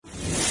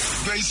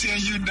great seeing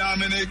you,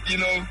 Dominic. You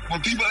know,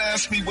 when people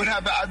ask me what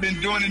have I've been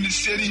doing in this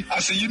city, I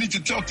say, you need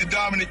to talk to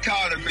Dominic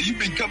Carter, because you've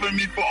been covering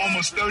me for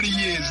almost 30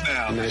 years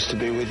now. Nice to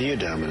be with you,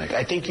 Dominic.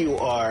 I think you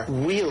are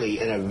really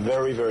in a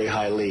very, very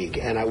high league.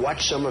 And I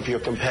watch some of your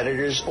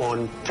competitors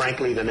on,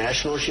 frankly, the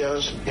national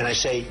shows, and I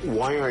say,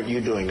 why aren't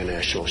you doing a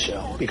national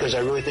show? Because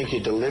I really think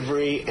your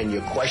delivery and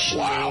your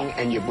questioning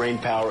and your brain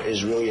power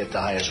is really at the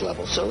highest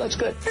level. So that's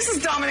good. This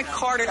is Dominic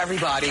Carter,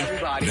 everybody.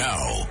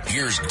 Now,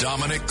 here's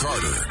Dominic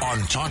Carter on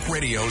Talk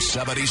Radio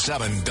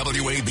 77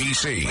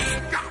 WABC.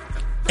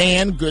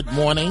 And good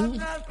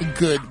morning.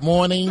 Good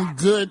morning.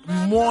 Good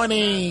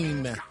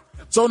morning.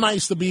 So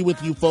nice to be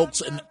with you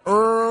folks. An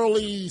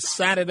early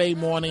Saturday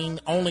morning,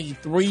 only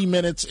 3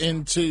 minutes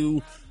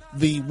into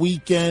the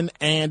weekend,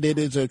 and it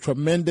is a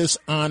tremendous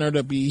honor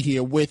to be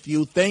here with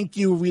you. Thank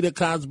you, Rita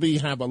Cosby.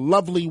 Have a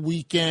lovely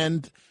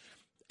weekend.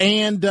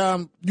 And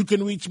you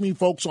can reach me,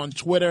 folks, on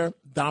Twitter,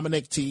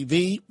 Dominic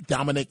TV,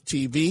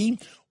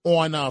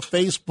 on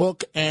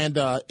Facebook and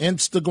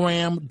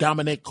Instagram,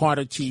 Dominic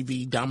Carter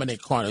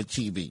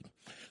TV.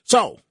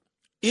 So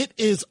it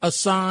is a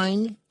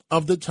sign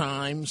of the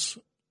times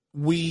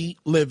we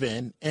live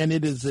in, and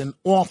it is an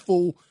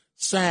awful,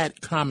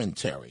 sad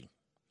commentary.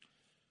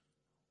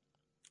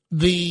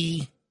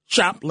 The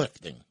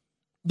shoplifting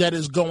that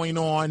is going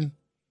on,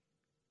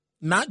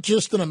 not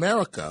just in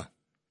America,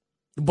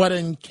 but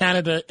in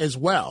Canada as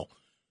well.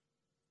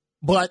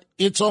 But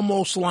it's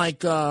almost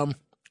like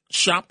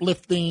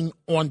shoplifting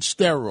on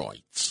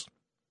steroids.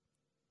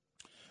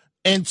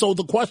 And so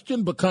the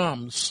question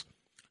becomes,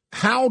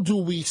 how do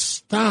we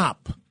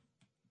stop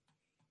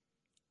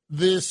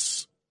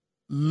this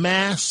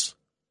mass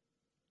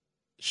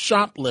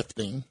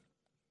shoplifting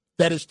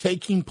that is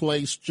taking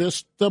place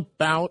just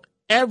about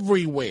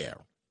everywhere?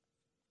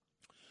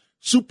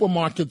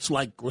 Supermarkets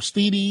like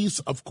Gristedes,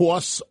 of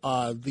course,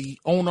 the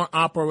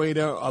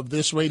owner-operator of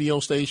this radio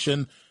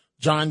station,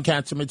 John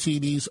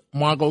Catsimatidis,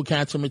 Margot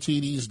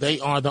Catsimatidis, they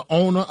are the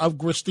owner of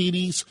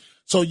Gristedes.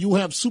 So you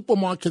have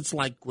supermarkets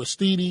like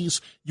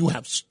Gristedes, you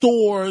have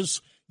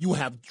stores, you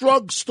have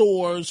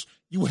drugstores,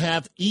 you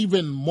have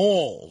even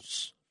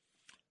malls,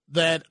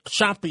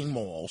 shopping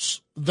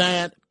malls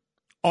that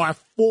are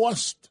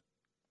forced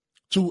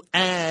to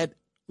add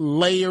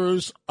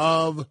layers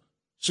of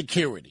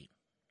security.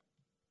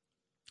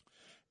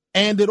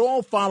 And it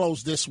all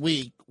follows this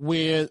week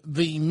where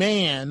the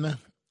man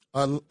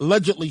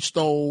allegedly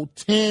stole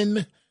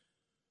 10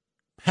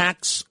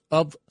 packs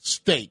of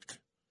steak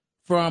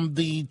from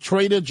the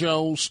Trader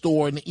Joe's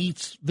store in the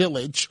East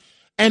Village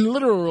and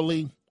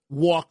literally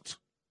walked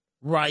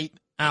right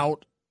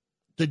out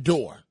the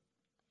door.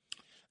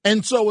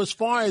 And so as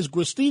far as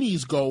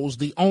Gristedes goes,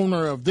 the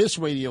owner of this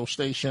radio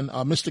station,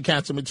 Mr.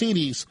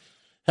 Catsimatidis,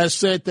 has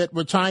said that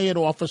retired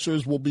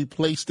officers will be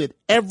placed at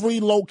every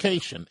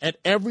location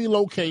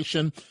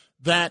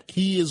that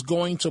he is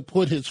going to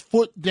put his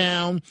foot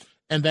down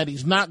and that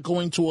he's not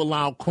going to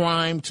allow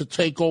crime to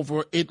take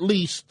over, at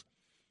least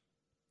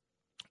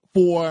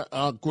for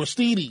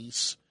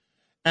Gristedes.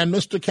 And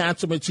Mr.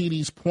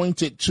 Catsimatidis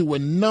pointed to a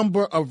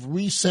number of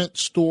recent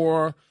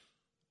store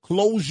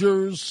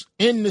closures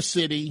in the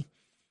city,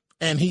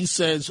 and he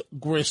says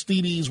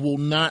Gristedes will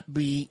not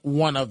be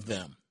one of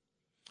them.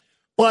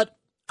 But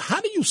how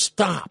do you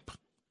stop?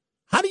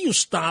 How do you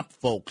stop,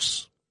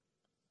 folks,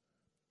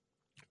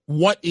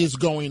 what is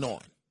going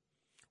on?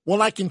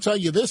 Well, I can tell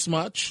you this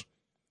much.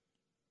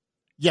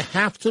 You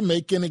have to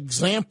make an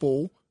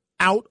example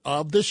out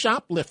of the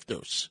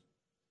shoplifters.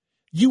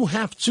 You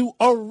have to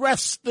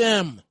arrest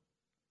them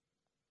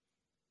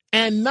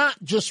and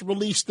not just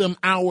release them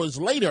hours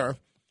later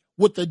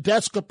with the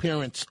desk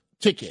appearance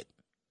ticket.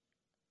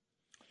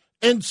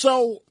 And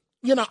so,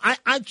 you know,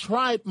 I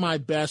tried my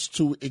best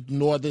to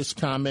ignore this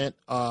comment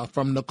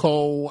from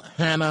Nicole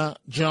Hannah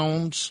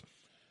Jones,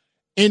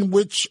 in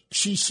which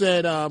she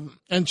said,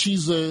 and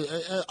she's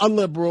a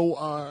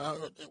liberal,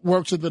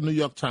 works at the New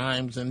York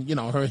Times and, you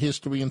know, her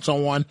history and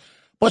so on.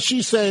 But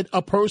she said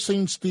a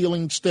person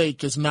stealing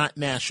steak is not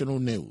national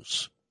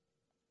news.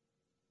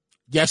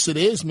 Yes, it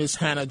is, Miss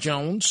Hannah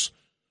Jones,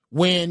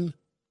 when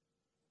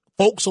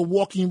folks are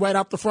walking right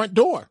out the front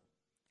door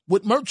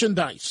with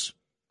merchandise.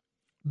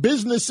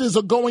 Businesses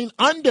are going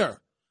under.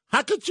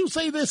 How could you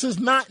say this is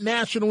not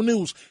national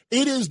news?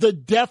 It is the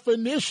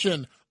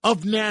definition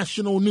of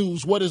national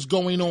news, what is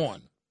going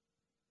on.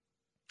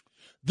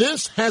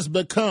 This has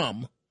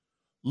become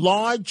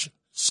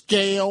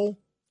large-scale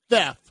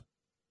theft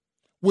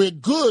where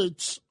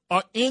goods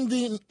are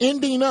ending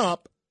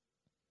up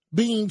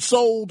being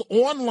sold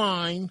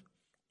online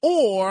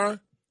or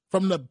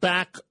from the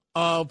back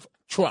of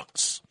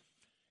trucks.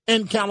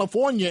 In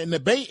California, in the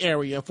Bay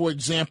Area, for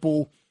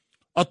example,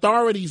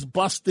 authorities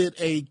busted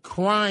a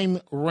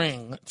crime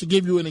ring, to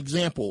give you an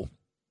example,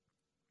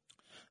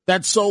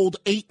 that sold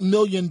 $8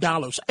 million.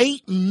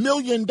 $8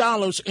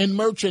 million in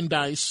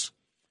merchandise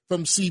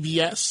from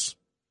CVS,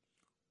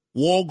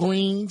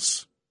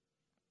 Walgreens,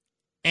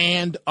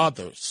 and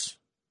others.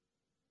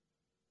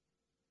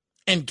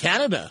 In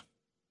Canada,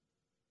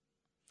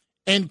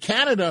 In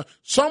Canada,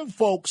 some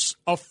folks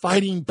are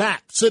fighting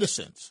back,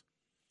 citizens.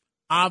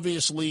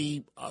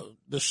 Obviously,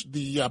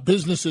 the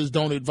businesses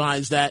don't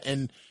advise that,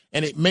 and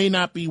it may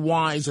not be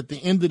wise at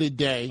the end of the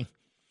day.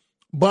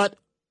 But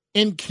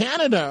in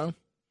Canada,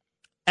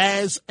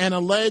 as an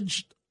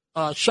alleged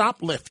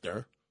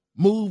shoplifter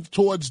moved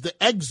towards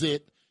the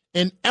exit,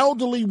 an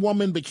elderly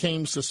woman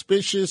became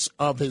suspicious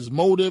of his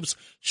motives.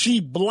 She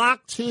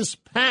blocked his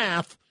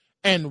path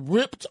and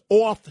ripped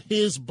off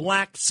his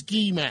black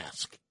ski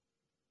mask.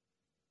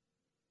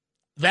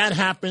 That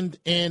happened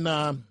in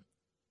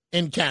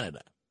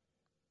Canada.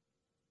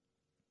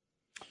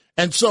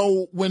 And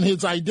so when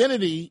his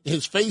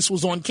face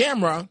was on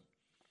camera,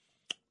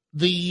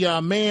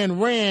 the man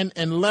ran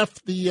and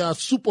left the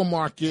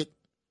supermarket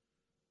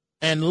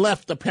and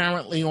left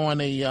apparently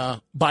on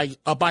a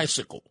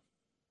bicycle.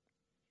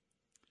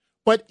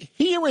 But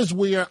here is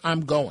where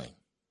I'm going.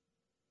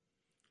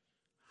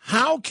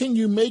 How can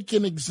you make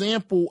an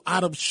example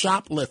out of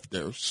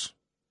shoplifters,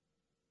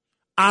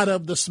 out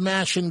of the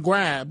smash and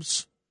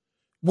grabs,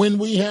 when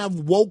we have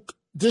woke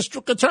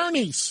district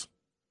attorneys?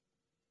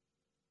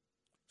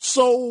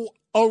 So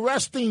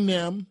arresting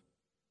them,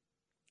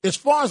 as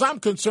far as I'm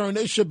concerned,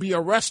 they should be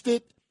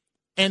arrested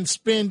and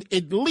spend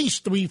at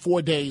least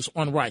 3-4 days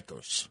on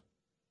Rikers.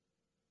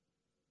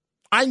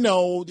 I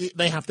know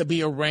they have to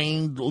be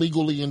arraigned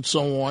legally and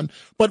so on,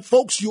 but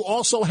folks, you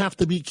also have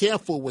to be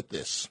careful with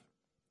this.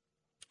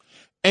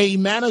 A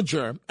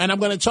manager, and I'm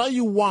going to tell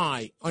you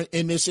why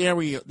in this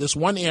area, this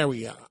one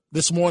area.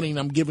 This morning,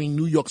 I'm giving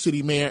New York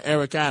City Mayor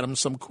Eric Adams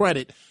some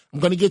credit.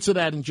 I'm going to get to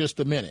that in just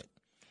a minute.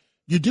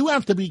 You do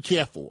have to be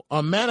careful.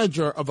 A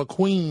manager of a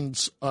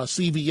Queens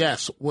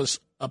CVS was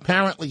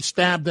apparently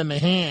stabbed in the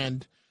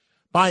hand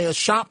by a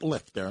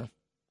shoplifter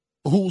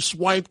who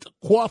swiped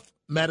cough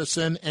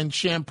medicine and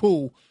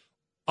shampoo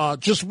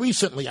just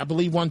recently, I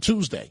believe on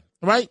Tuesday,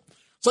 right?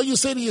 So you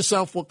say to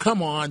yourself, well,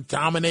 come on,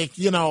 Dominic,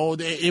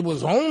 it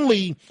was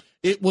only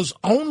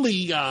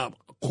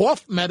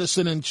cough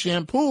medicine and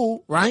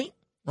shampoo, right?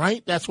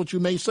 Right? That's what you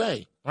may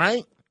say,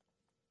 right?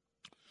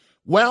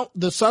 Well,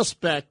 the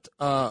suspect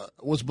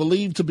was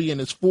believed to be in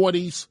his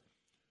 40s.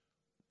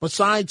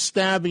 Besides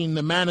stabbing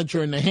the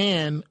manager in the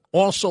hand,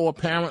 also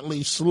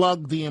apparently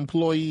slugged the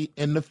employee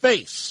in the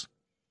face.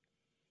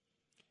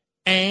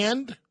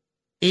 And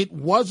it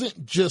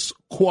wasn't just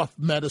cough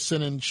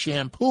medicine and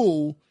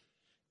shampoo.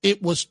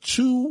 It was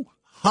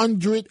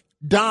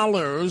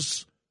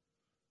 $200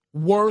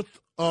 worth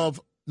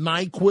of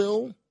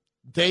NyQuil,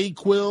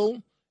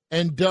 Dayquil,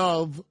 and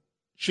Dove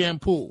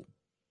shampoo,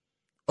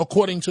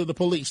 according to the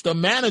police. The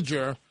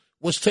manager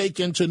was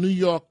taken to New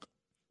York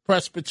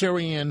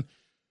Presbyterian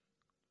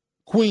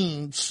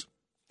Queens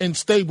in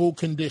stable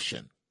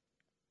condition.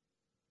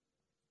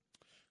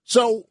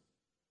 So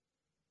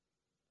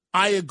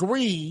I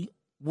agree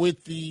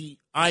with the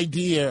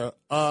idea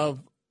of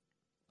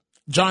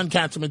John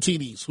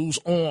Catsimatidis, who's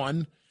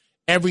on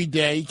every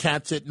day,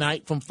 Cats at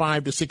Night, from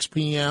 5 to 6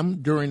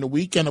 p.m. during the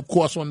week. And, of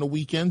course, on the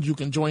weekends, you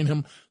can join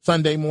him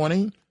Sunday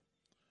morning.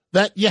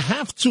 That you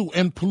have to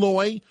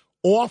employ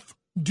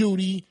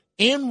off-duty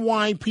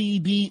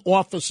NYPD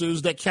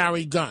officers that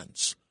carry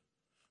guns.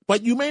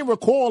 But you may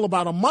recall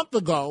about a month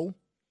ago,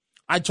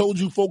 I told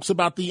you folks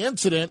about the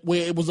incident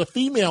where it was a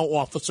female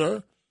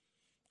officer,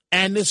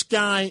 and this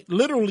guy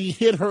literally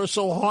hit her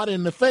so hard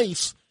in the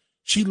face,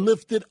 she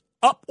lifted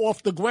up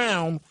off the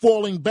ground,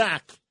 falling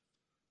back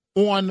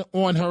on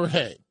her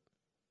head.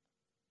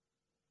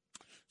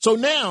 So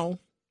now,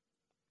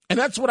 and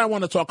that's what I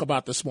want to talk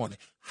about this morning.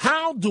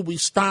 How do we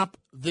stop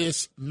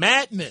this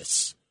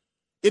madness?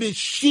 It is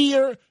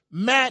sheer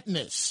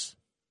madness.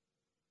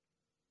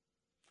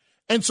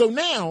 And so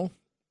now,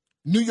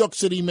 New York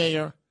City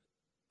Mayor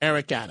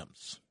Eric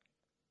Adams,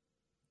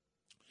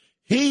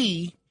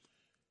 he,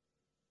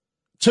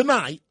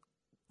 tonight,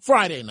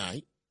 Friday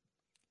night,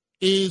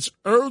 is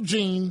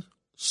urging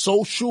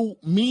social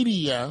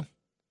media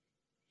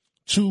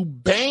to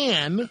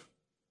ban,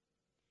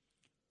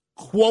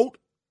 quote,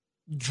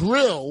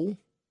 drill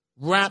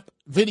rap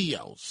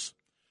videos.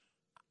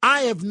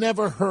 I have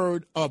never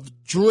heard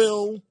of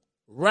drill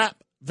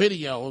rap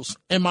videos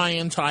in my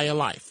entire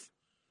life.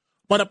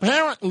 But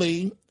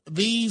apparently,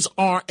 these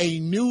are a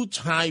new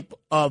type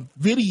of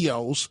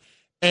videos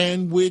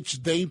in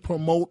which they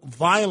promote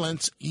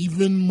violence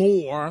even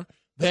more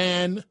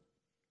than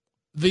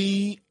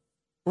the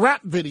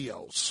rap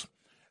videos.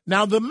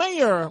 Now, the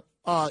mayor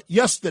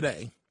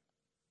yesterday,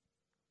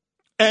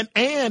 and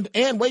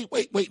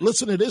wait,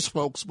 listen to this,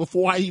 folks,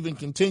 before I even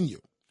continue.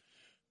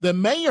 The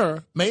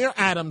Mayor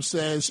Adams,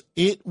 says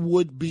it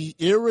would be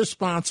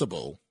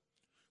irresponsible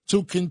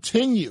to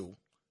continue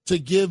to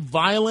give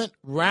violent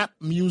rap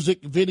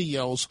music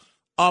videos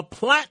a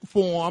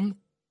platform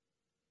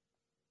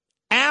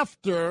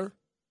after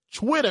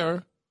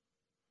Twitter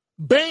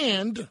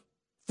banned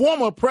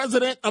former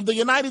President of the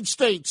United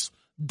States,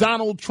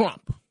 Donald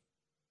Trump.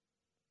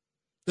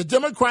 The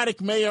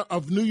Democratic mayor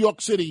of New York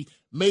City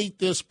made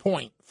this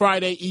point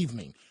Friday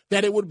evening,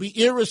 that it would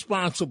be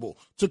irresponsible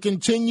to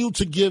continue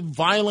to give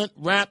violent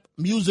rap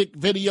music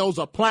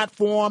videos a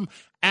platform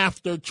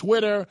after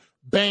Twitter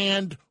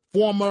banned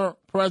former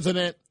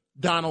President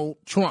Donald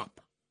Trump.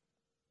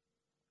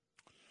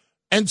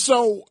 And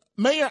so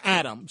Mayor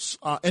Adams,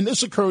 and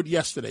this occurred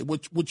yesterday,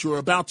 which you're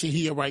about to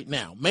hear right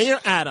now. Mayor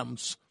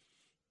Adams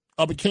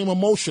became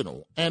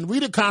emotional, and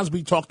Rita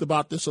Cosby talked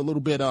about this a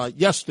little bit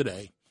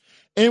yesterday,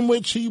 in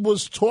which he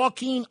was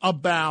talking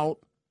about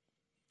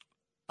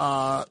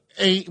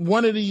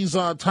one of these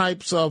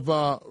types of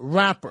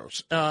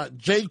rappers,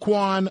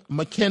 Jaquan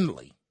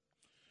McKinley,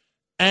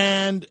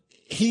 and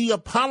he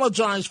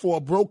apologized for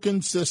a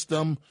broken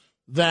system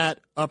that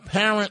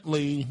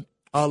apparently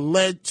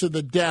led to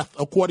the death,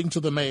 according to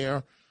the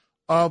mayor,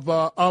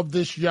 of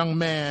this young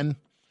man.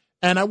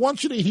 And I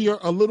want you to hear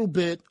a little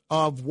bit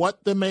of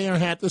what the mayor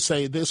had to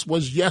say. This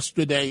was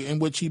yesterday, in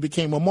which he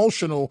became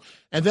emotional,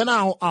 and then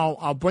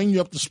I'll bring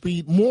you up to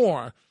speed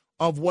more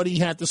of what he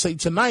had to say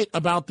tonight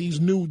about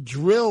these new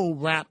drill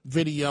rap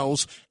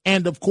videos,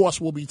 and of course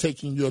we'll be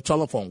taking your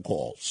telephone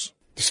calls.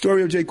 The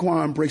story of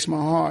Jaquan breaks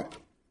my heart.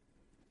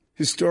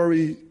 His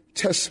story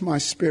tests my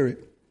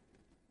spirit,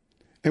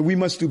 and we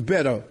must do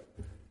better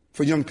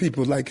for young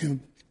people like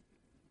him.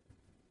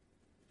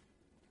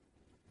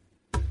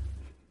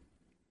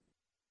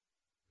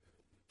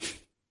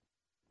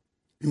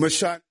 We must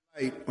shine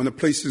light on the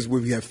places where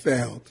we have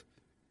failed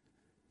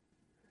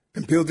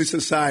and build a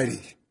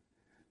society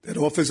that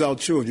offers our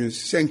children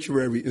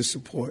sanctuary and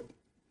support.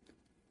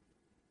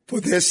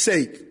 For their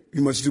sake, we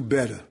must do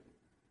better,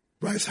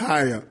 rise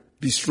higher,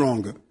 be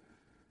stronger.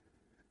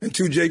 And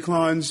to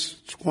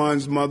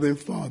Jaquan's mother and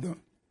father,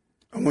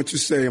 I want to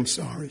say I'm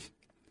sorry.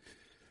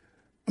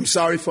 I'm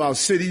sorry for our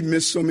city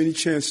missed so many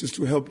chances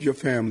to help your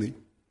family.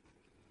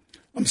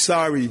 I'm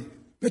sorry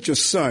that your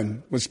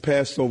son was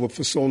passed over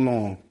for so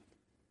long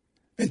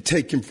and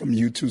taken from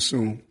you too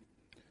soon.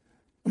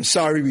 I'm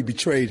sorry we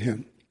betrayed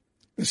him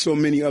and so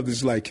many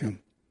others like him.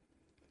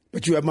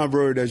 But you have my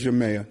word as your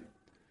mayor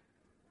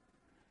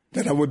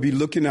that I would be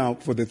looking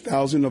out for the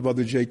thousands of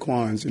other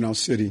Jaquans in our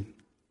city,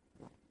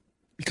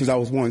 because I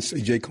was once a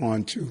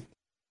Jaquan too.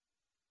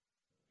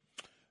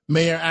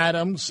 Mayor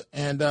Adams,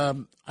 and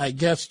I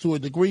guess to a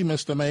degree,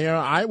 Mr. Mayor,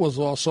 I was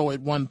also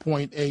at one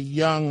point a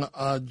young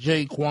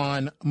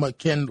Jaquan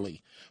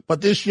McKinley.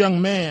 But this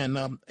young man,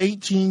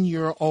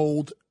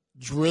 18-year-old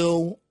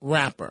drill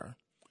rapper,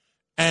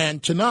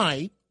 and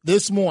tonight,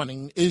 this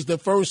morning, is the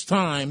first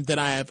time that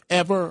I have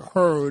ever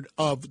heard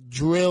of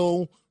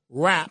drill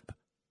rap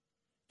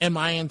in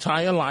my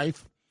entire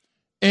life,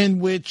 in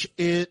which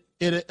it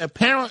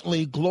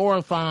apparently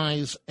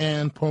glorifies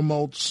and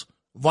promotes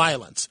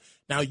violence.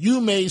 Now,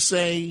 you may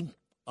say,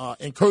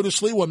 and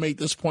Curtis Lewa made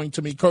this point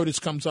to me, Curtis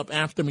comes up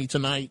after me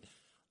tonight,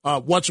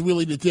 what's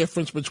really the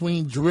difference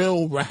between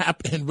drill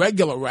rap and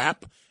regular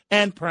rap?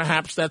 And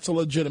perhaps that's a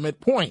legitimate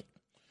point.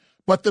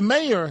 But the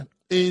mayor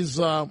is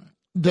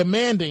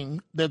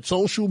demanding that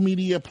social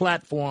media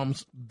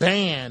platforms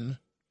ban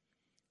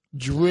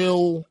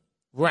drill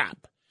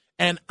rap.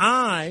 And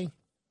I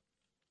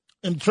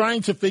am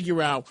trying to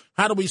figure out,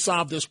 how do we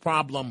solve this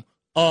problem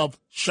of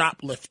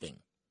shoplifting?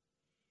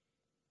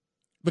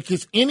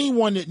 Because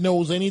anyone that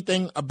knows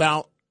anything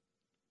about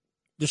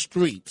the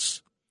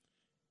streets,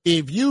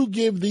 if you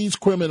give these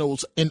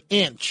criminals an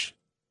inch,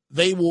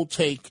 they will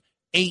take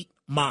 8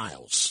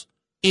 miles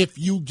if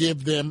you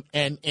give them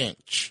an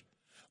inch.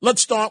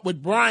 Let's start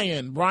with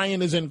Brian.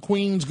 Brian is in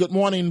Queens. Good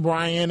morning,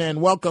 Brian,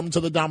 and welcome to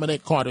the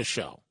Dominic Carter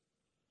Show.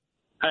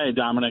 Hey,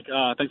 Dominic.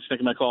 Thanks for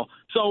taking my call.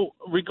 So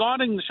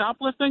regarding the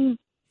shoplifting,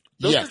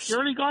 those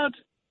security guards,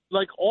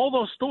 like all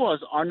those stores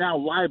are now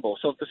liable.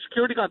 So if the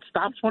security guard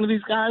stops one of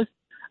these guys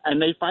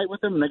and they fight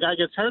with him and the guy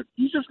gets hurt,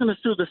 he's just going to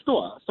sue the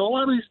store. So a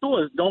lot of these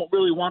stores don't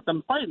really want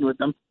them fighting with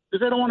them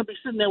because they don't want to be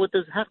sitting there with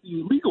this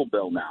hefty legal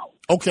bill now.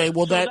 Okay,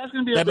 well, so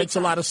that makes a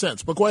lot of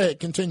sense. But go ahead,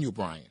 continue,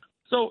 Brian.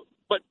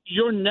 But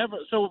you're never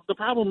 – so the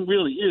problem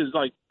really is,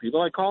 like, people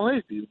like Carl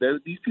Hasty,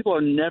 these people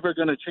are never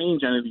going to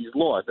change any of these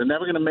laws. They're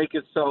never going to make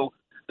it so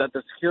that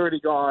the security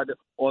guard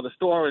or the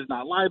store is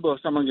not liable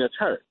if someone gets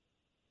hurt.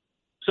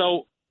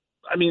 So,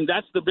 I mean,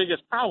 that's the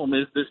biggest problem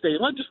is the state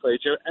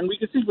legislature, and we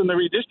can see from the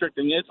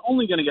redistricting, it's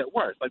only going to get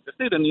worse. Like, the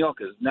state of New York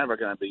is never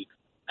going to be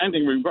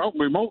anything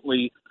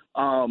remotely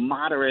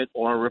moderate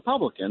or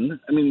Republican.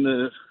 I mean,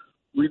 the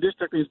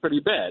redistricting is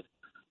pretty bad.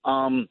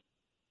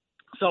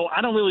 So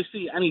I don't really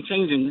see any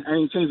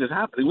changes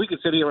happening. We could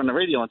sit here on the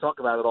radio and talk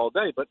about it all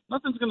day, but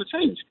nothing's going to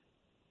change.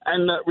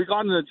 And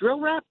regarding the drill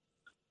rap,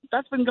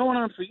 that's been going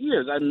on for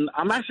years. And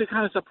I'm actually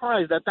kind of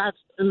surprised that that's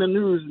in the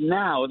news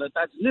now,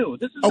 that's new.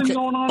 This has been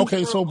going on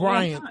for so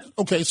Brian, a long time.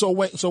 Okay, so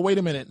wait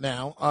a minute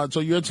now. So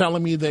you're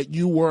telling me that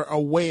you were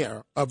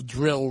aware of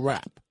drill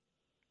rap?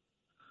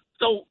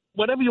 So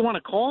whatever you want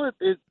to call it,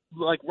 it's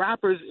like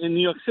rappers in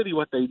New York City,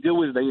 what they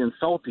do is they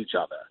insult each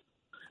other.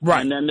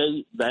 Right. And then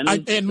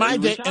in my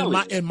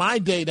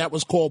day, that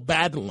was called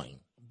battling,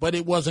 but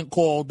it wasn't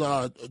called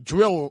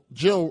drill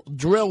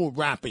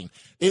rapping.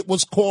 It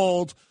was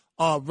called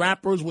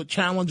rappers would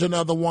challenge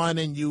another one,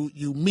 and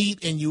you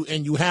meet and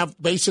you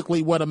have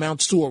basically what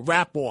amounts to a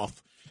rap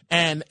off,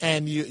 and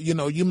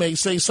you may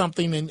say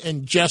something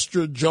and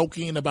gesture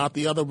joking about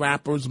the other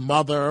rapper's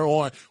mother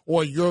or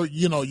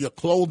your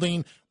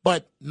clothing,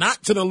 but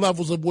not to the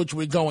levels of which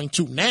we're going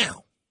to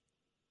now.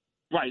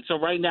 Right. So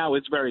right now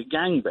it's very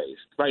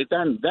gang-based. Right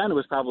then it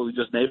was probably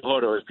just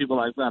neighborhood or people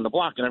like on the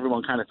block, and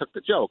everyone kind of took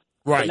the joke.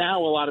 Right. But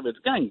now a lot of it's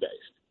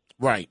gang-based.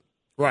 Right.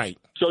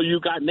 So you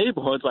got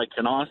neighborhoods like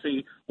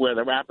Canarsie where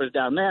the rappers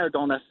down there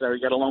don't necessarily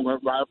get along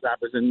with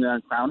rappers in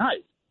Crown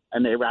Heights,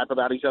 and they rap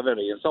about each other,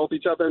 they insult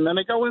each other, and then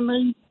they go and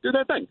they do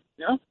their thing.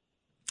 You know?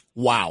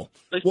 Wow.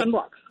 They spend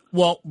bucks.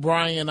 Well,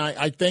 Brian,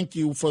 I thank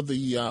you for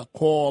the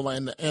call,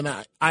 and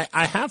I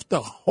have to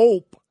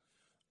hope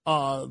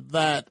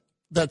that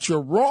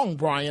you're wrong,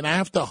 Brian. I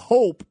have to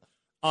hope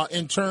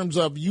in terms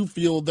of you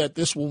feel that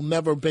this will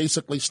never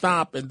basically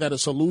stop and that a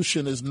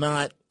solution is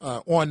not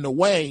on the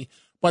way,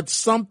 but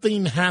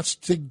something has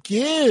to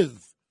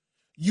give.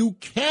 You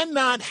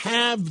cannot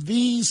have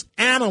these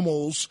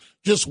animals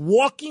just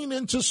walking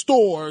into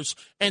stores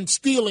and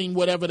stealing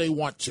whatever they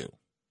want to.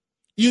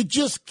 You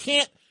just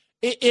can't.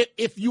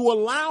 If you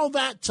allow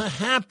that to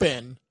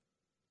happen,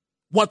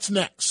 what's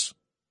next?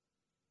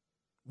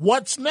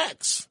 What's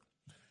next?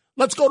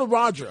 Let's go to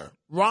Roger.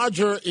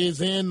 Roger is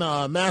in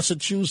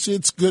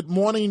Massachusetts. Good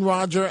morning,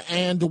 Roger,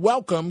 and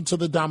welcome to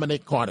the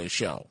Dominic Carter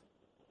Show.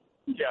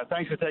 Yeah,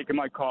 thanks for taking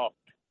my call.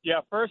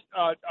 Yeah, first,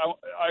 I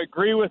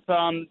agree with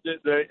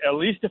the at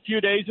least a few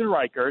days in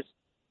Rikers.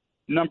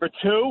 Number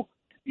two,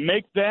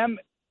 make them,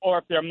 or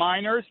if they're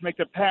minors, make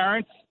the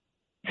parents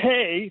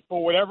pay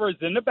for whatever is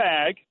in the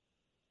bag.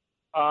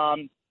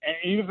 And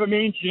even if it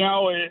means,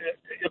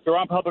 if they're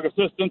on public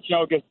assistance,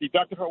 it gets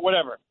deducted for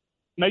whatever.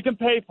 Make them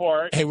pay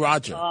for it. Hey,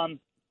 Roger.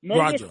 Maybe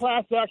Roger. a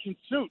class action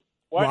suit.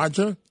 What?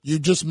 Roger, you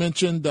just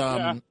mentioned,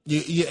 and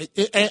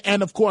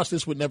of course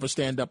this would never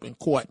stand up in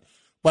court,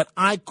 but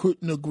I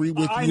couldn't agree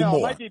with you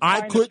more.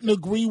 I couldn't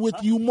agree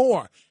with you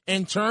more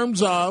in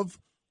terms of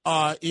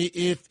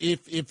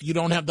if you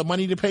don't have the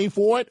money to pay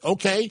for it,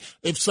 okay.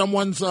 If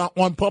someone's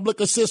on public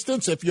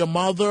assistance, if your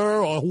mother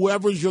or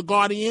whoever's your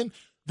guardian,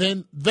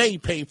 then they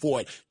pay for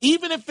it.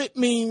 Even if it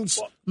means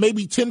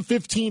maybe 10,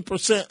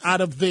 15%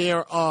 out of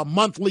their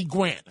monthly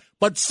grant.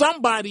 But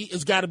somebody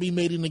has got to be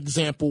made an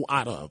example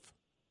out of.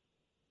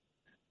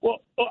 Well,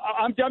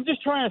 I'm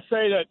just trying to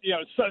say that,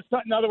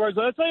 in other words,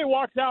 let's say he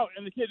walks out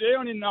and the kid, they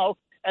don't even know,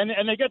 and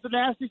they get the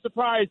nasty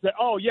surprise that,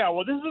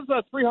 this is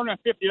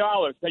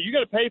 $350. Now you got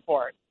to pay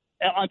for it.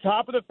 And on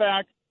top of the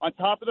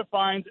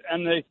fines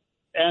and the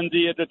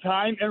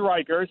time in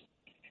Rikers.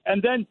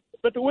 And then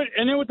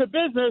with the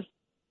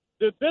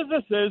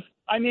businesses,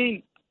 I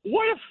mean,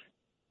 what if,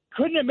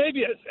 couldn't it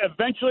maybe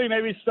eventually,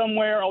 maybe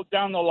somewhere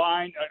down the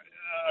line,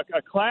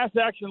 a class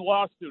action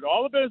lawsuit,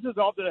 all the businesses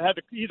that had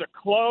to either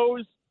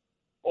close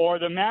or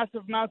the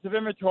massive amounts of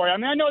inventory. I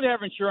mean, I know they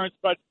have insurance,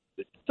 but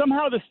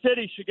somehow the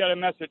city should get a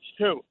message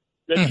too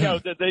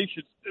that that they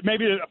should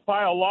maybe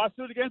file a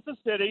lawsuit against the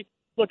city.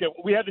 Look,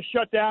 we had to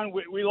shut down.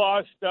 We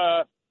lost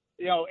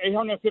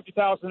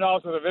 $850,000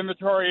 worth of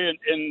inventory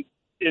in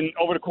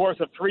over the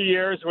course of 3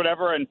 years,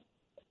 whatever. And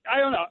I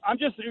don't know. I'm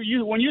just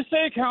when you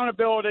say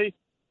accountability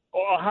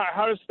or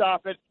how to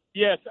stop it.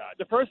 Yes,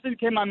 the first thing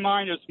that came to my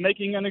mind is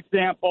making an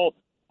example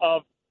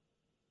of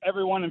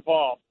everyone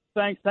involved.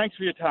 Thanks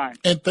for your time.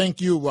 And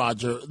thank you,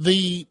 Roger.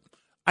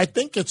 I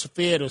think it's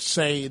fair to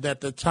say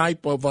that the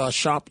type of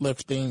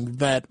shoplifting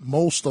that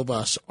most of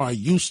us are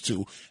used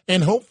to,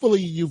 and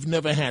hopefully you've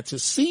never had to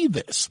see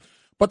this,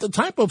 but the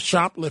type of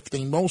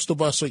shoplifting most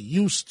of us are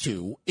used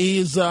to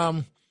is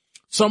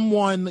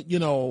someone,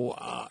 in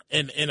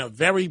a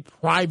very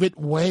private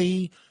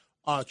way,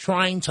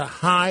 trying to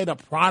hide a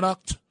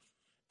product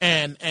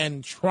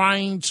and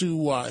trying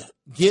to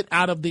get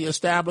out of the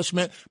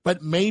establishment,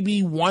 but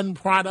maybe one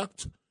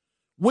product.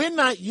 We're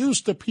not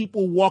used to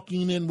people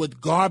walking in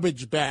with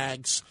garbage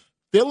bags,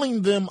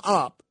 filling them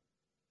up,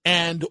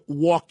 and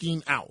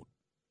walking out.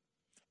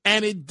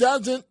 And it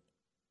doesn't,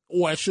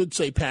 or I should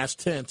say past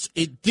tense,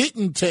 it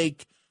didn't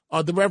take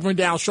the Reverend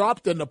Al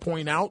Sharpton to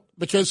point out,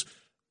 because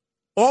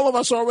all of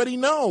us already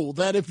know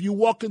that if you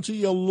walk into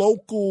your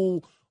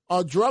local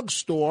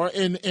drugstore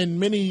in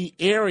many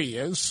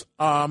areas,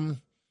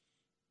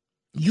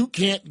 you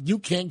can't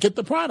get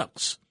the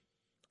products.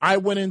 I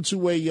went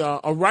into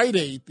a Rite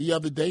Aid the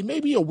other day,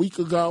 maybe a week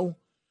ago,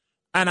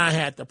 and I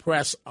had to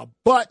press a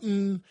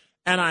button,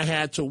 and I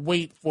had to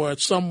wait for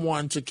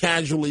someone to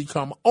casually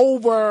come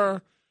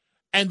over,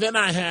 and then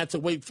I had to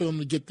wait for them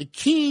to get the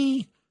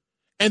key,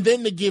 and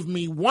then to give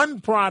me one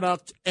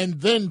product,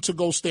 and then to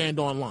go stand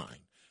online.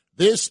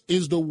 This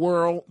is the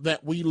world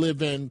that we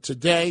live in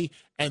today,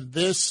 and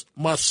this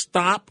must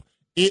stop.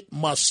 It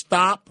must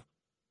stop.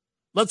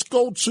 Let's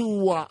go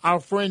to our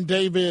friend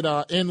David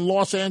in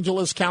Los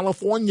Angeles,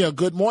 California.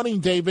 Good morning,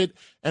 David,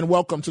 and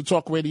welcome to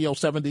Talk Radio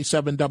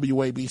 77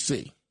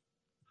 WABC. I'm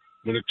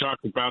going to talk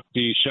about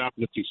the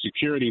shoplifting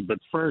security, but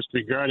first,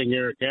 regarding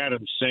Eric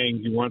Adams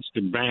saying he wants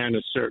to ban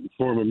a certain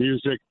form of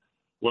music,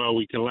 well,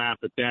 we can laugh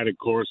at that, of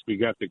course. We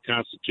got the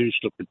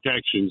constitutional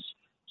protections,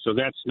 so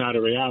that's not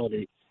a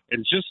reality.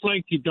 And just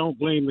like you don't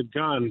blame the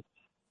gun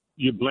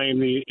you blame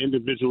the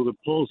individual that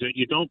pulls it.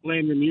 You don't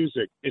blame the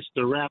music. It's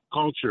the rap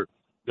culture.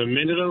 The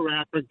minute a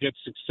rapper gets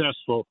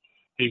successful,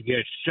 he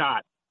gets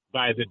shot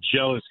by the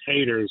jealous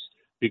haters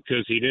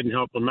because he didn't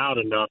help them out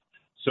enough.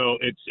 So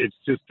it's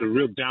just a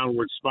real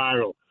downward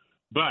spiral.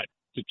 But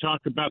to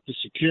talk about the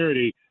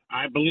security,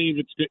 I believe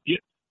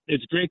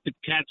it's great that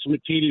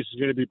Catsimatidis is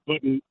going to be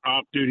putting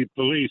off-duty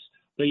police,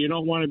 but you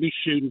don't want to be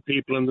shooting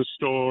people in the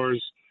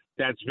stores.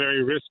 That's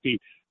very risky.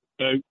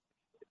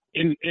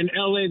 In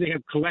L.A., they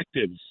have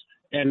collectives,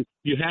 and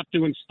you have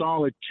to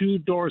install a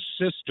two-door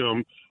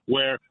system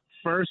where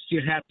first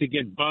you have to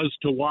get buzzed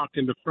to walk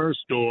in the first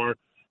door,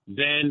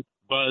 then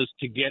buzzed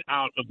to get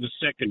out of the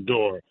second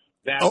door.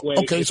 That way.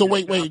 Okay, so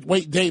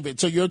wait, David.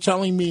 So you're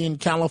telling me in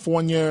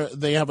California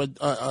they have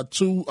a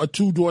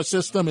two-door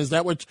system? Is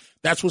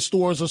that's what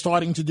stores are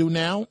starting to do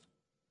now?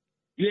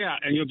 Yeah,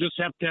 and you'll just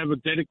have to have a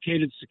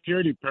dedicated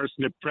security person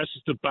that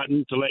presses the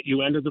button to let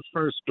you enter the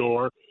first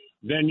door.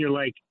 Then you're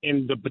like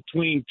in the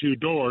between two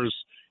doors,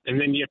 and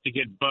then you have to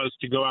get buzzed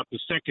to go out the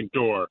second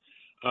door.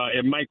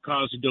 It might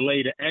cause a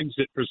delay to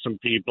exit for some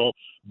people,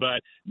 but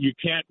you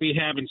can't be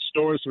having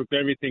stores with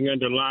everything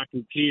under lock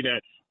and key to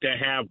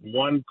have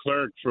one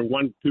clerk for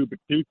one tube of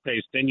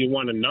toothpaste. Then you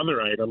want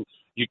another item.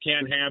 You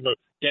can't have a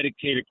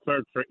dedicated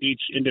clerk for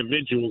each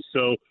individual.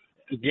 So,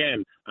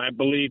 again, I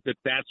believe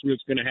that's what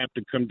it's going to have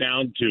to come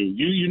down to.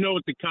 You know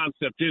what the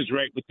concept is,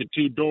 right, with the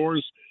two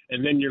doors,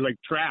 and then you're like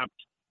trapped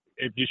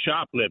if you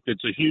shoplift.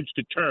 It's a huge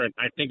deterrent.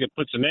 I think it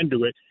puts an end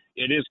to it.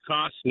 It is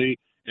costly,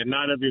 and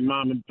not every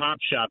mom and pop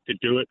shop could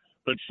do it.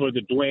 But for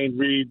the Duane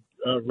Reade,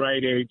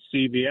 Rite Aid,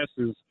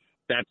 CVS's,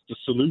 that's the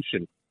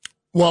solution.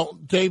 Well,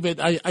 David,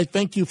 I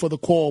thank you for the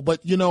call.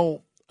 But,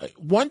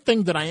 one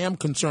thing that I am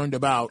concerned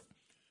about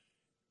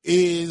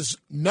is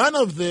none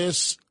of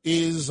this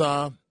is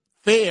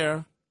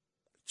fair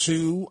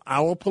to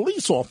our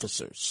police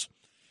officers.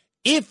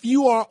 If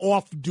you are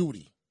off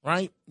duty,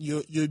 right,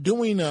 you're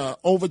doing a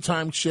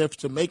overtime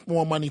shift to make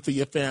more money for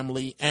your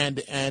family,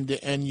 and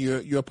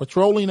you're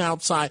patrolling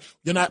outside.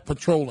 You're not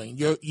patrolling.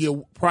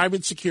 You're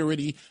private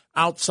security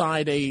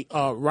outside a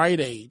Rite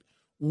Aid.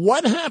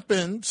 What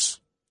happens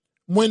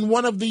when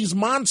one of these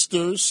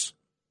monsters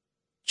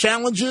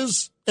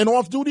challenges an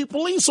off-duty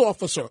police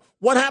officer?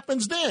 What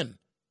happens then?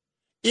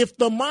 If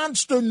the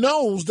monster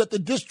knows that the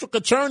district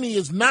attorney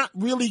is not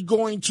really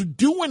going to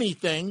do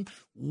anything,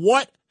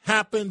 what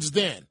happens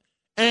then?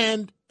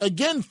 And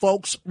again,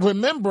 folks,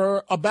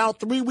 remember about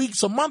 3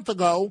 weeks, a month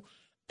ago,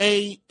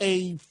 a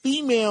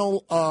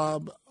female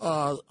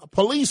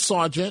police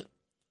sergeant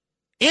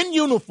in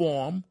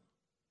uniform,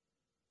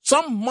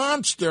 some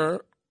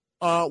monster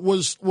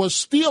was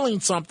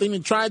stealing something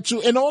and tried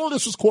to, and all of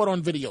this was caught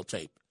on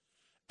videotape,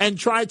 and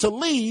tried to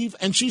leave,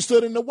 and she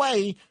stood in the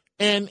way,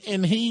 and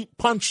he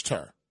punched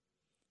her.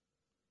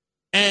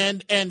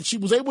 And she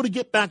was able to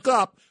get back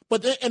up,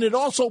 and it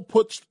also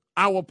puts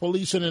our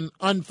police in an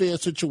unfair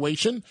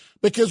situation,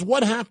 because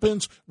what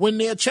happens when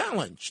they're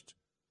challenged?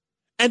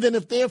 And then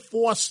if they're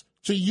forced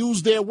to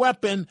use their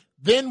weapon,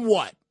 then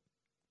what?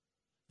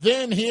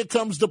 Then here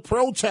comes the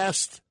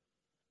protest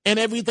and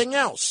everything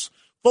else.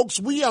 Folks,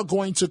 we are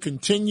going to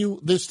continue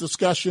this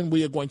discussion.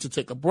 We are going to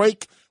take a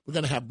break. We're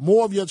going to have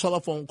more of your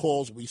telephone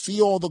calls. We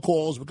see all the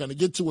calls. We're going to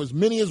get to as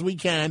many as we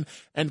can.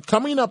 And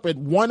coming up at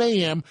 1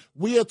 a.m.,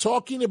 we are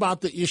talking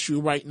about the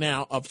issue right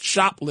now of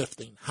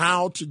shoplifting,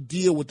 how to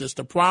deal with this.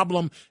 The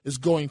problem is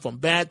going from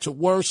bad to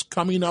worse.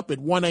 Coming up at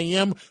 1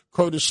 a.m.,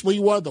 Curtis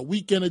Sliwa, the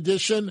weekend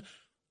edition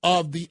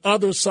of The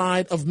Other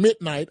Side of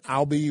Midnight.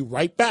 I'll be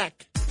right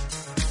back.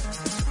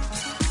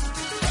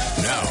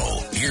 Now,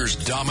 here's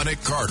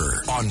Dominic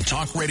Carter on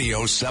Talk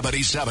Radio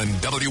 77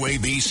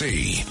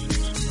 WABC.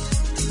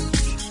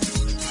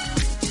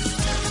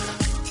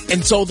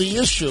 And so the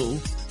issue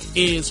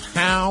is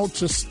how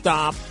to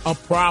stop a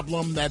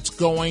problem that's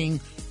going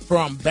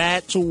from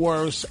bad to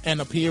worse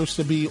and appears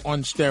to be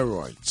on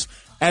steroids.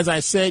 As I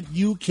said,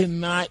 you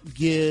cannot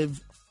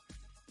give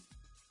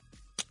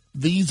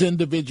these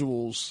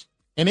individuals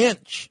an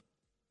inch,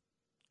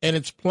 and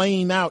it's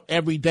playing out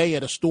every day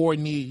at a store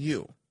near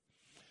you.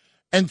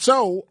 And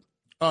so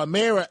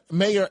Mayor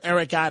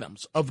Eric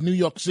Adams of New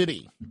York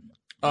City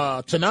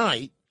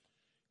tonight,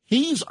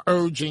 he's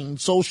urging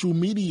social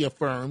media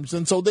firms,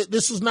 and so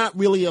this is not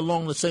really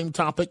along the same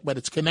topic, but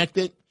it's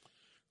connected,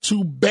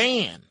 to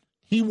ban.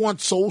 He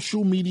wants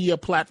social media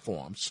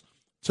platforms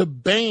to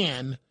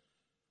ban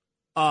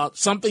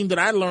something that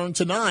I learned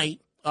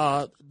tonight,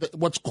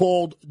 what's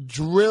called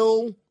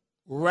drill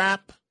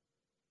rap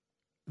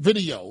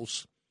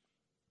videos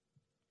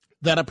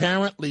that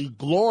apparently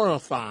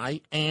glorify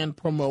and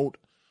promote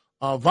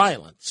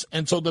violence.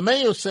 And so the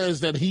mayor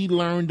says that he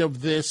learned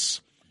of this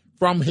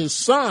from his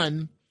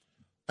son.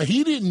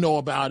 He didn't know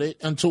about it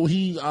until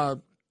he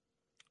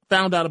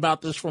found out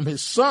about this from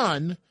his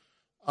son,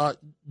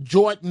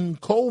 Jordan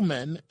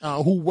Coleman,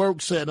 who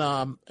works at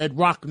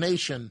Rock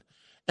Nation.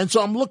 And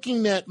so I'm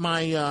looking at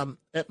my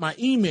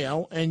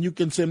email, and you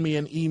can send me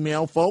an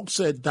email, folks,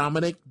 at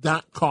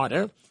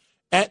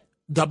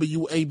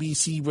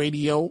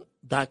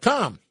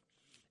dominic.carter@wabcradio.com.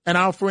 And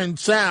our friend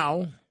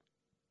Sal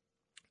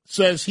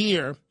says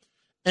here,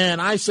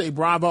 and I say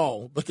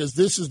bravo, because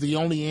this is the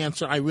only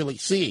answer I really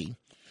see,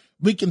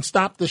 we can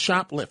stop the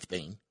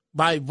shoplifting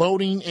by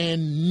voting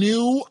in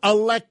new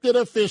elected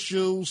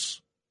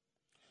officials,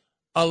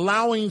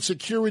 allowing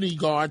security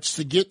guards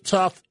to get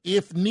tough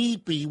if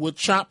need be with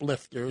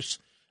shoplifters,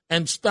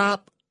 and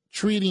stop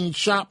treating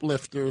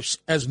shoplifters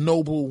as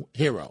noble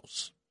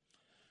heroes.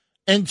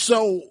 And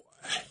so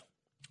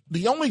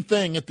the only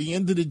thing at the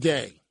end of the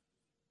day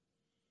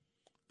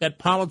that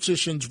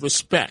politicians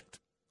respect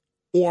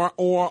or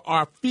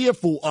are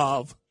fearful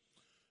of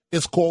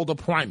is called a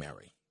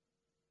primary.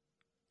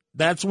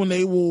 That's when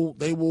they will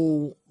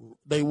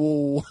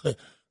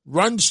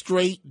run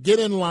straight, get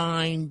in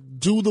line,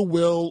 do the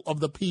will of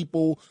the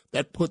people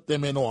that put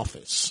them in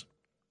office.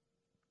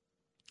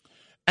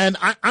 And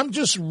I'm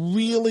just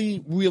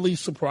really, really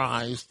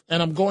surprised,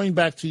 and I'm going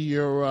back to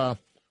your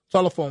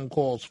telephone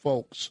calls,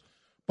 folks,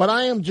 but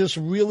I am just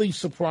really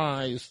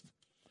surprised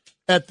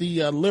at the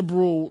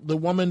the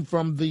woman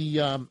from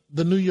the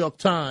New York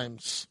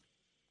Times,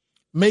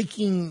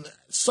 making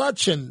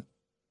such an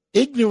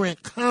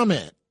ignorant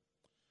comment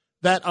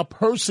that a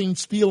person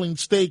stealing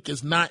steak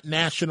is not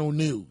national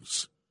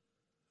news.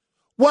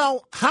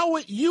 Well, how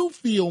would you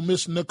feel,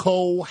 Miss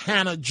Nicole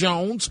Hannah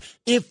Jones,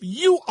 if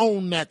you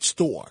owned that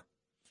store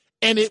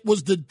and it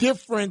was the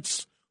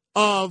difference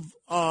of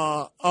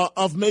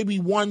maybe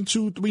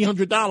 $100,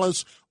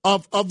 $200,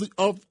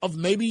 $300 of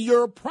maybe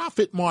your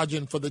profit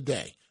margin for the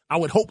day? I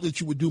would hope that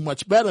you would do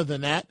much better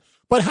than that.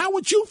 But how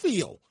would you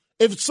feel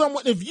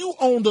if you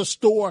owned a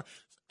store?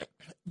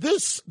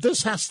 This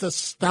has to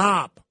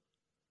stop.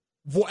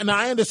 And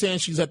I understand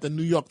she's at the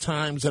New York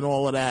Times and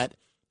all of that.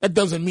 That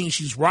doesn't mean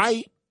she's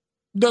right.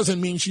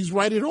 Doesn't mean she's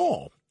right at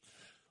all.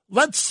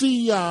 Let's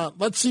see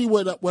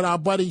what our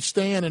buddy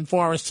Stan in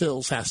Forest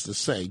Hills has to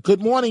say.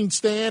 Good morning,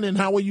 Stan, and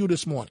how are you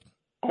this morning?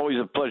 Always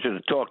a pleasure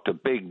to talk to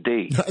Big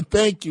D.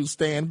 Thank you,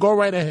 Stan. Go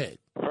right ahead.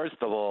 First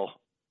of all,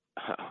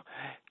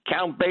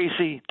 Count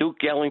Basie,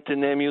 Duke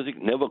Ellington, their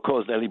music never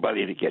caused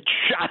anybody to get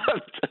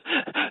shot.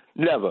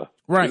 Never.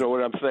 Right. You know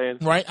what I'm saying?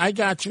 Right. I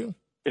got you.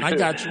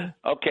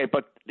 Okay,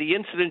 but the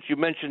incident you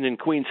mentioned in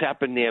Queens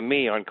happened near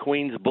me on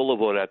Queens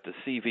Boulevard at the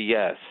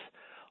CVS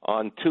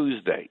on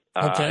Tuesday.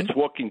 Okay. It's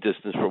walking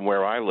distance from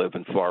where I live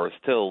in Forest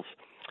Hills.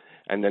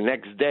 And the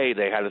next day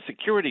they had a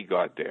security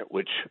guard there,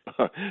 which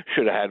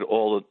should have had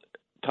all the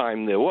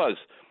time there was,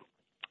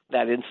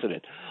 that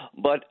incident.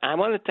 But I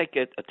want to take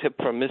a tip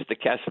from Mr.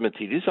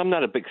 Catsimatidis. I'm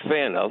not a big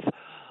fan of,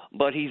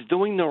 but he's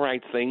doing the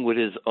right thing with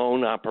his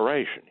own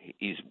operation.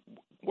 He's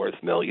worth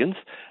millions,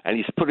 and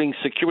he's putting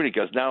security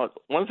guards. Now,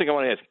 one thing I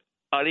want to ask,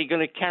 are they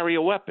going to carry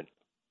a weapon?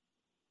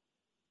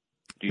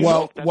 Do you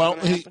know if that's going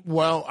to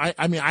happen?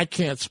 I mean, I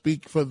can't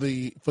speak for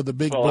the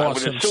big Well,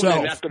 boss I would assume himself.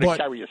 they're not going to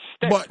carry a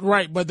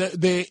stick. But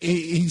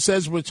he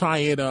says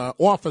retired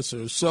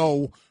officers.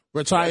 So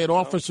retired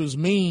officers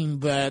mean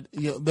that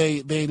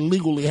they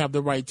legally have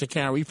the right to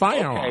carry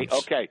firearms.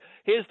 Okay.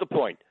 Here's the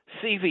point: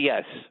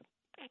 CVS,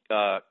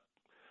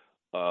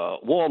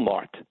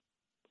 Walmart,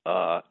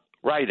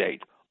 Rite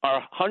Aid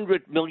are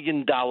 $100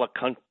 million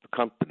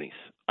companies.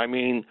 I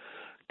mean,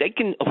 they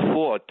can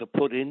afford to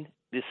put in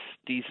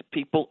these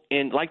people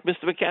in, like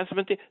Mr.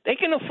 McCaskill. They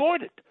can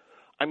afford it.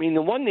 I mean,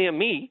 the one near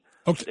me,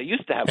 they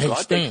used to have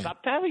guards. They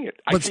stopped having it.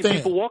 I see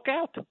people walk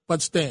out.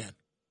 But Stan,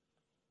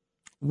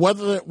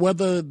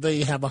 whether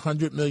they have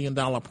 $100 million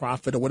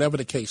profit or whatever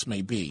the case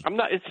may be,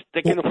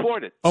 they can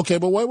afford it. Okay,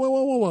 but wait.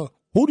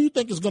 Who do you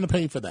think is going to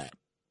pay for that?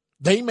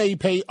 They may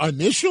pay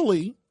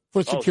initially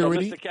for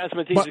security. So Mr.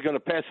 Catsimatidis is going to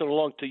pass it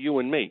along to you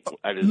and me.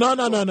 No.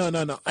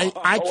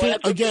 I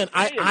can't. Again,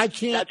 I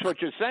can't. That's what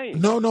you're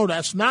saying. No,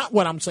 that's not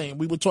what I'm saying.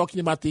 We were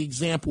talking about the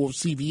example of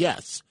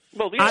CVS.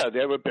 Well, yeah,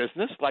 they're a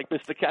business like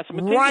Mr.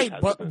 Catsimatidis. Right,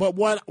 but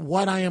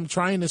what I am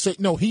trying to say,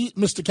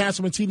 Mr.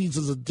 Catsimatidis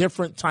is a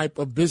different type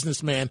of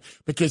businessman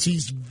because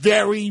he's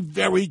very,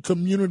 very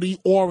community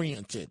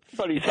oriented.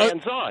 But he's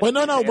hands-on.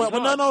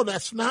 No,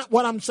 that's not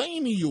what I'm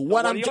saying to you.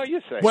 What are you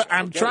saying? What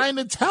I'm trying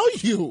to tell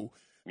you.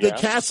 The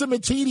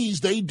Catsimatidis,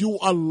 they do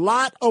a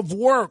lot of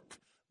work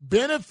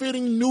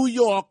benefiting New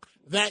York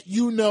that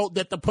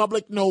that the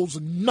public knows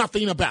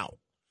nothing about.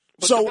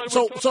 So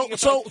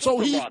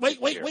he's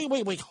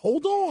wait,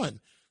 hold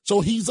on.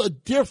 So he's a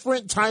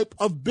different type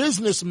of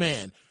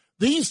businessman.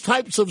 These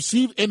types of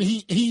and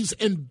he's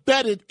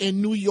embedded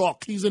in New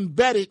York. He's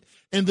embedded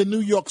in the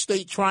New York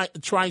State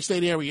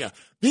tri-state area.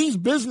 These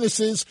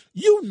businesses,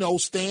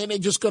 Stan, they're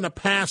just going to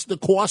pass the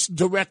cost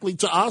directly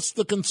to us,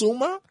 the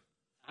consumer.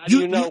 How do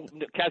you know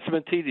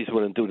Catsimatidis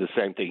wouldn't do the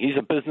same thing? He's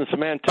a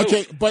businessman too.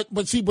 Okay, but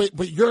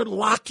you're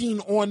locking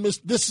on this.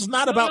 This is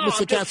not about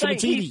Mr.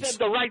 Catsimatidis. He did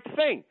the right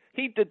thing.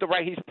 He's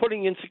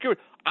putting in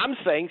security. I'm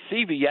saying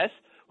CVS,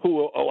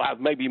 who have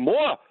maybe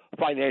more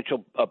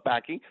financial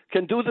backing,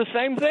 can do the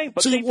same thing.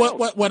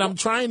 But what I'm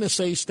trying to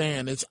say,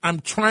 Stan, is I'm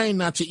trying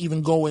not to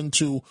even go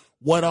into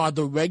what are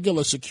the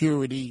regular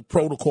security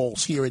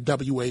protocols here at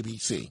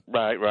WABC.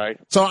 Right.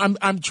 So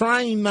I'm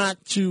trying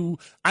not to.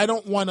 I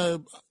don't want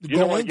to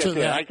go into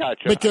that I got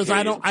you. because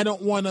I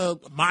don't want to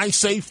my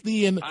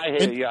safety and. I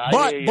hear you.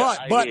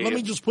 But let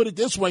me just put it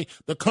this way: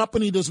 the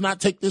company does not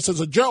take this as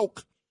a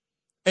joke,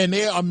 and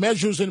there are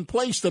measures in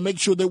place to make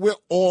sure that we're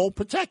all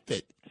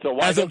protected. So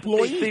why as don't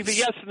employees.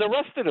 CVS and the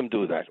rest of them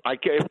do that?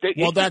 If they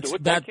do it,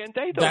 why can't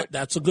they do it?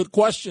 That's a good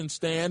question,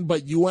 Stan.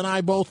 But you and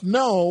I both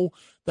know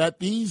that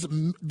these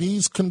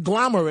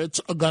conglomerates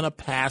are going to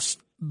pass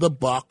the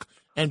buck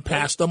and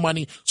pass the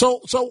money. So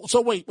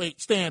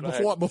wait, Stan.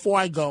 Before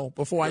I go.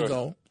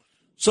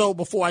 So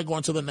before I go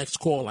into the next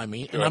call, and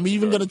I'm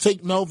even going to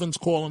take Melvin's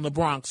call in the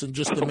Bronx in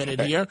just a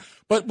minute here.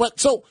 But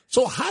so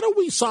how do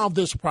we solve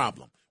this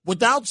problem?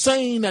 Without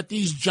saying that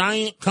these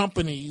giant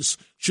companies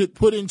should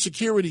put in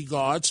security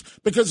guards,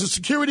 because the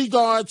security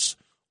guards,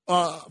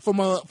 from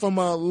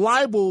a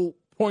libel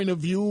point of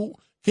view,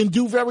 can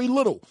do very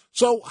little.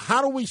 So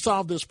how do we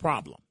solve this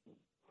problem?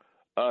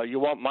 You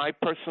want my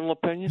personal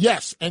opinion?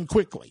 Yes, and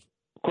quickly.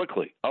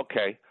 Quickly,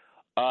 okay.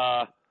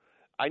 I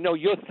know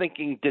you're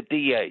thinking the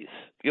DAs.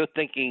 You're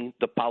thinking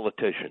the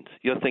politicians.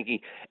 You're thinking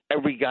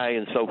every guy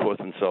and so forth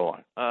and so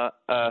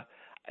on.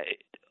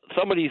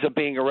 Some of these are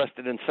being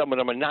arrested and some of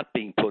them are not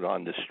being put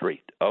on the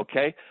street,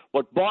 okay?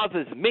 What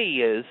bothers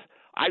me is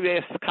I've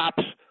asked the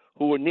cops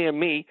who are near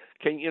me,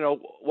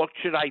 what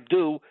should I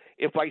do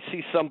if I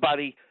see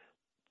somebody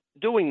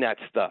doing that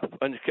stuff?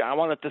 And I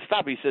wanted to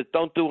stop. He said,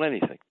 don't do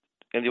anything.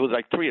 And it was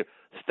like 3 of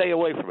them. Stay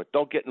away from it.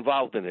 Don't get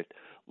involved in it.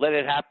 Let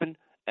it happen.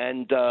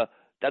 And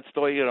that's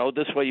the way,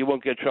 this way you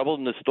won't get trouble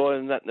in the store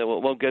and that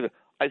won't get it.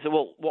 I said,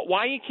 well,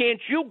 why can't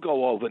you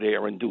go over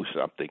there and do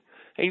something?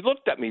 And he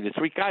looked at me, the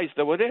 3 guys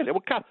that were there. They were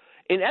cops.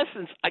 In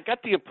essence, I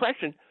got the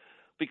impression,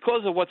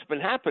 because of what's been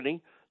happening,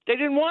 they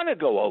didn't want to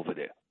go over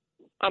there.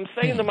 I'm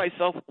saying to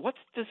myself, what's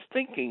this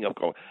thinking of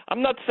going?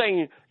 I'm not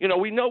saying,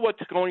 we know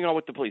what's going on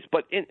with the police,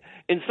 but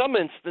in some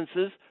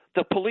instances,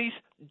 the police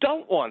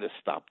don't want to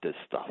stop this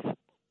stuff.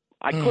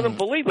 I couldn't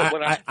believe it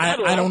when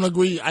I don't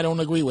agree. I don't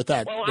agree with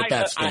that. Well,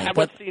 I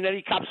haven't seen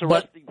any cops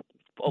arresting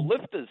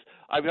lifters.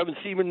 I haven't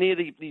seen them near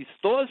these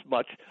stores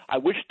much. I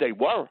wish they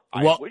were.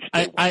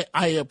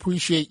 I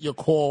appreciate your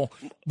call,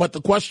 but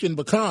the question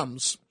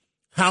becomes,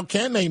 how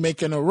can they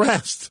make an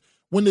arrest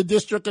when the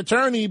district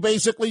attorney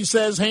basically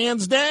says,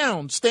 hands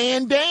down,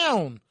 stand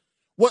down?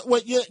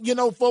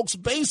 Folks,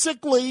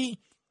 basically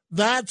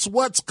that's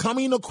what's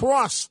coming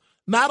across,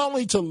 not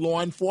only to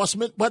law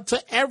enforcement, but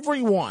to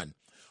everyone.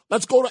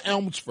 Let's go to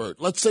Elmsford.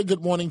 Let's say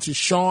good morning to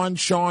Sean.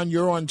 Sean,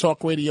 you're on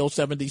Talk Radio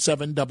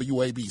 77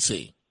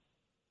 WABC.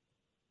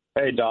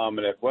 Hey,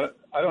 Dominic.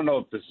 I don't know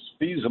if this is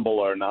feasible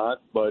or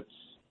not, but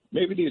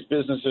maybe these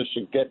businesses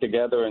should get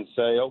together and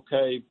say,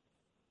 okay,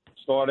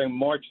 starting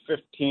March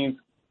 15th,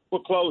 we're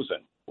closing.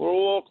 We're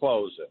all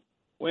closing.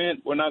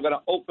 We're not going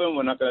to open.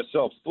 We're not going to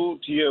sell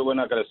food to you. We're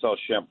not going to sell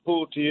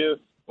shampoo to you.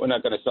 We're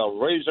not going to sell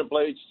razor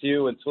blades to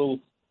you until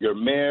your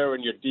mayor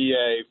and your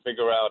DA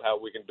figure out how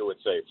we can do it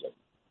safely.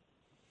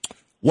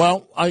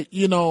 Well,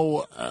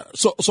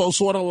 so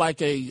sort of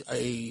like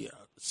a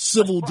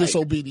civil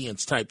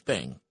disobedience type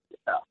thing.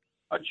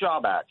 A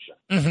job action.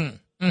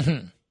 Mm-hmm.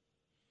 Mm-hmm.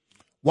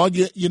 Well,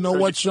 you know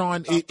what,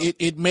 Sean?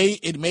 It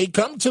may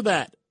come to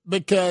that,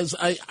 because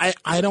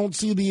I don't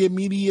see the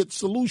immediate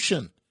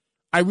solution.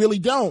 I really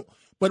don't.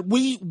 But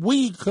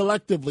we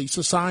collectively,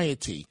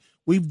 society,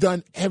 we've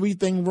done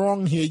everything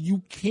wrong here.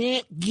 You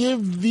can't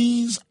give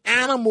these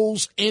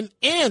animals an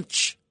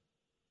inch,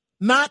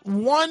 not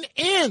 1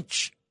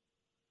 inch.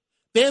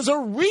 There's a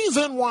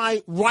reason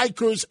why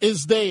Rikers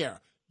is there.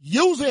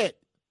 Use it.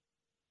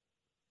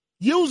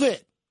 Use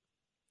it.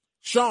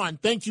 Sean,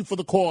 thank you for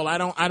the call. I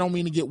don't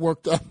mean to get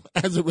worked up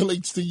as it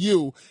relates to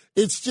you.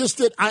 It's just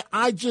that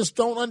I just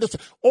don't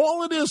understand.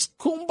 All of this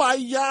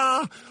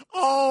kumbaya,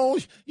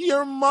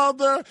 your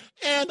mother,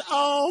 and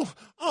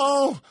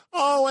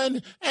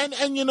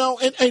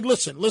and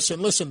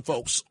listen,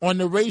 folks. On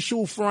the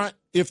racial front,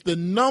 if the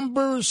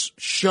numbers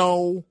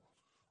show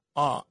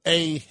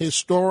a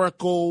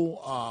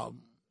historical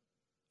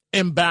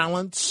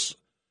imbalance,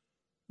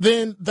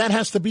 then that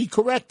has to be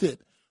corrected.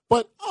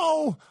 But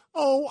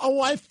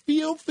I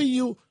feel for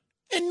you.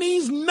 And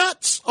these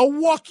nuts are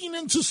walking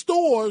into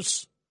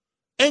stores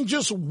and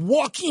just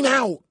walking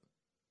out.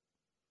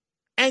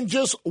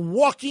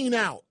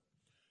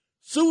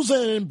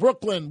 Susan in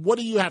Brooklyn, what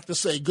do you have to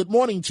say? Good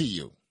morning to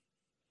you.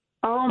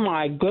 Oh,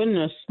 my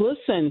goodness.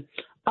 Listen,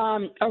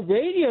 a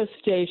radio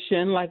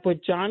station like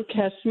with John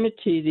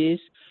Catsimatidis,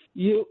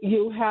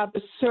 you have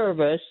a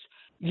service.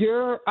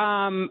 Your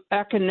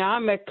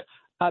economic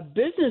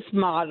business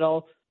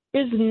model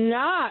is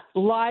not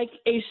like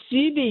a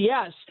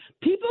CBS.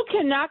 People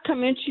cannot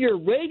come into your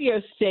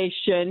radio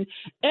station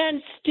and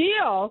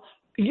steal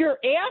your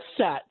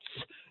assets.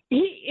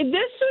 This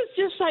is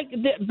just like,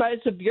 but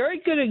it's a very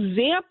good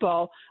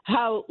example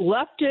how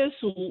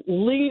leftists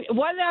lean,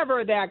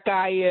 whatever that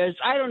guy is,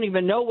 I don't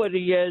even know what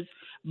he is,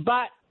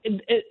 but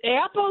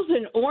apples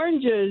and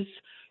oranges,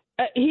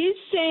 he's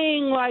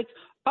saying like,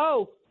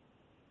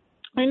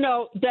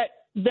 that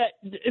that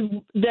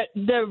the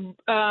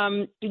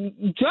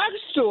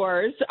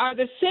drugstores are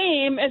the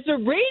same as a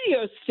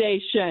radio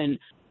station.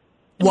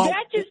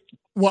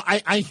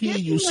 I hear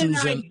you,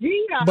 Susan.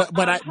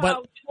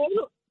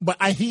 But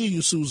I hear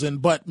you, Susan.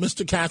 But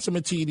Mr.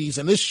 Catsimatidis,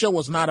 and this show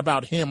is not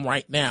about him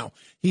right now.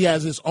 He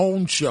has his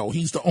own show.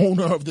 He's the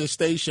owner of this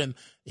station.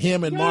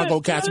 Him and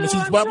Margot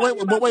Catsimatidis. But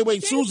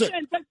wait, Susan.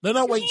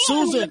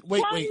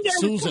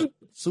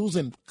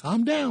 Susan,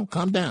 calm down.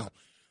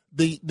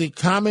 The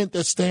comment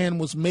that Stan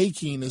was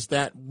making is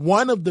that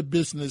one of the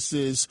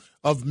businesses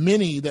of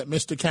many that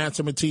Mr.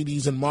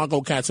 Catsimatidis and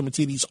Margot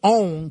Catsimatidis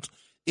owned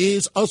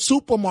is a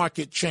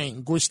supermarket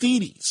chain,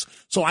 Gristedes.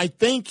 So I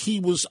think he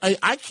was,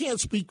 I can't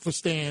speak for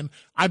Stan.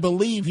 I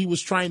believe he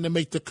was trying to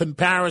make the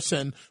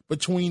comparison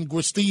between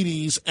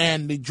Gristedes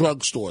and the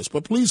drugstores.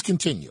 But please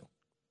continue.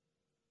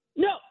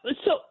 No,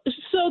 so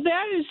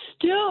that is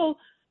still,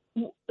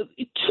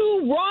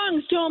 two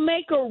wrongs don't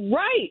make a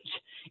right.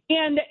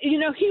 And,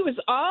 he was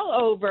all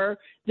over.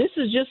 This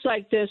is just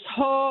like this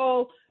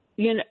whole,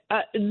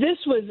 this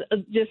was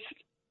just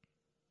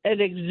an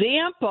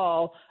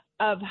example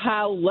of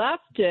how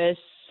leftists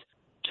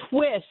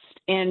twist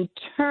and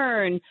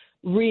turn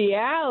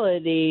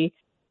reality.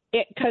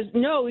 Because, he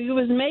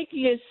was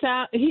making it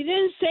sound, he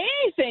didn't say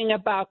anything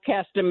about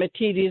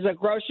Catsimatidis, a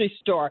grocery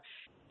store.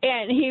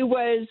 And he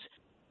was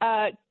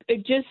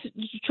just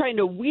trying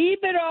to weave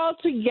it all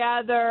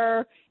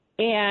together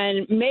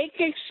and make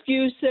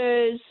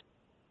excuses.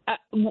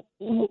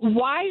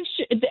 Why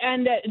should,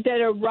 and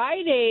that a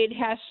Rite Aid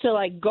has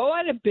to go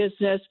out of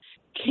business,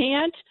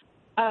 can't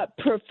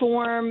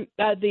perform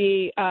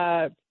the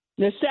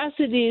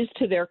necessities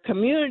to their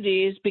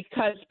communities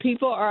because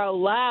people are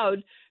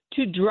allowed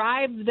to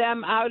drive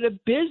them out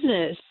of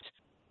business.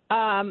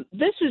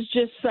 This is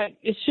just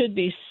it should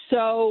be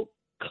so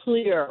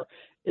clear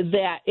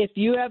that if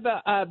you have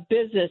a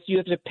business, you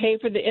have to pay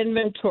for the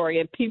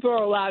inventory, and people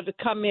are allowed to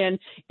come in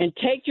and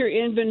take your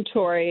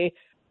inventory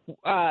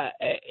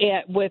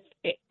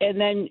and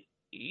then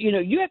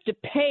you have to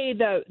pay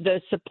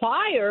the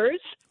suppliers,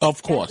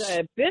 of course,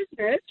 the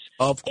business,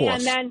 of course,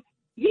 and then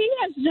he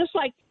is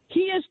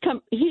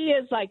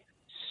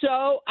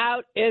so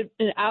out in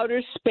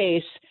outer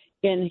space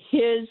in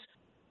his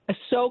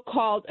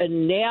so-called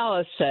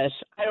analysis.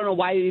 I don't know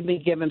why you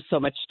even give him so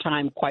much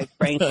time, quite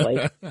frankly.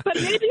 But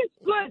maybe it's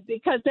good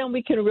because then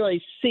we can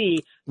really see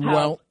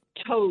how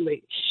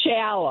totally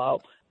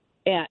shallow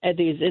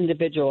these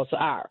individuals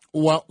are.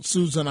 Well,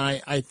 Susan,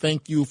 I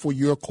thank you for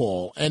your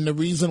call. And the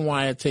reason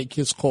why I take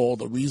his call,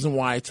 the reason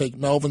why I take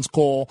Melvin's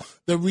call,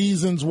 the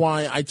reasons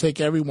why I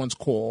take everyone's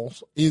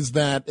calls is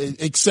that,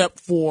 except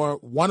for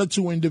one or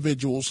two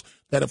individuals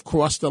that have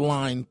crossed the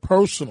line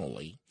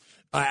personally,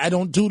 I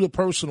don't do the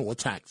personal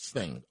attacks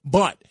thing.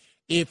 But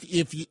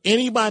if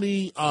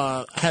anybody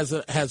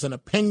has an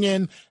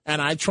opinion,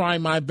 and I try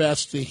my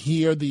best to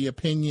hear the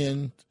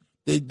opinion,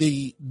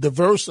 the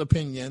diverse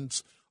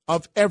opinions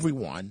of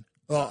everyone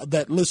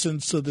that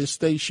listens to this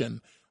station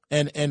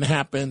and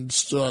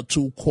happens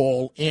to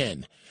call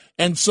in.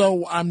 And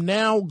so I'm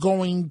now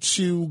going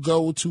to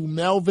go to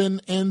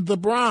Melvin in the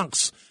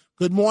Bronx.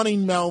 Good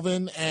morning,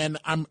 Melvin, and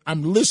I'm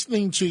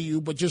listening to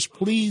you, but just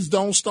please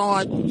don't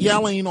start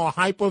yelling or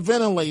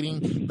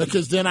hyperventilating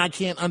because then I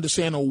can't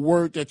understand a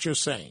word that you're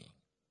saying.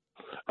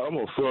 I'm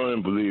a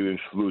firm believer in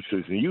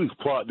solutions, and you was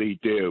partly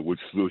there with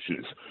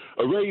solutions.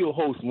 A radio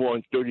host more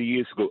than 30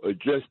 years ago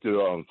addressed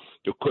the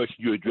question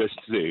you addressed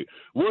today.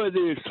 Where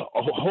there's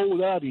a whole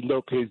lot of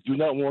locals do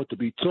not want to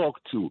be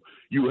talked to,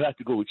 you have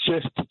to go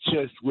chest to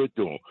chest with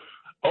them.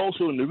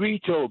 Also, in the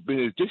retail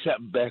business, this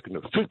happened back in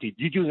the 50s.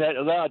 You do not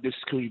allow the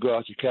security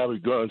guards to carry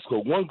guns. So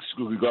one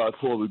security guard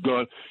pulled a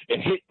gun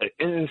and hit an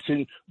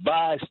innocent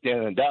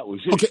bystander, and that was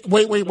it. Okay,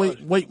 wait,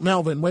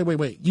 Melvin,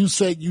 wait. You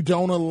said you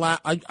don't allow.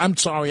 I'm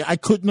sorry, I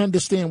couldn't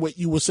understand what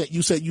you were saying.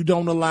 You said you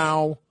don't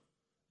allow.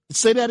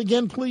 Say that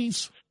again,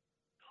 please.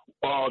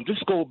 The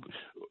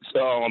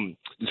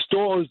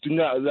stores do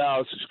not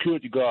allow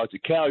security guards to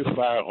carry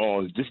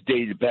firearms. This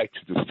dated back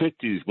to the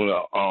 50s when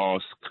a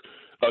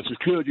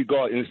security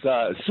guard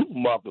inside a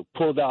supermarket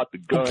pulled out the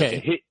gun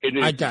and hit an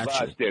innocent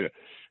bystander.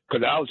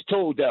 Because I was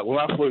told that when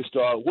I first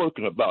started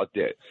working about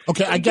that.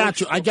 Okay, I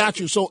got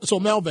you. So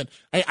Melvin,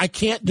 I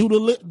can't do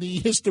the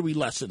history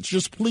lessons.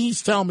 Just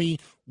please tell me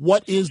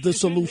what is the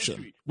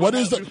solution. What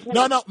is the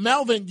No,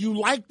 Melvin, you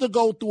like to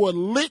go through a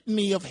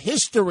litany of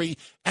history,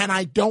 and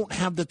I don't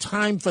have the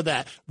time for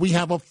that. We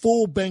have a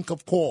full bank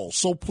of calls.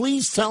 So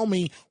please tell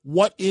me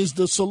what is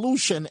the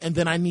solution, and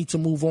then I need to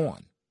move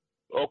on.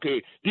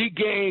 Okay, these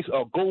gangs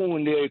are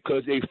going there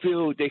because they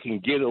feel they can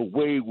get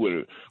away with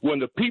it. When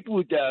the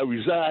people that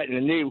reside in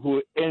the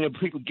neighborhood and the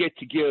people get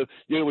together,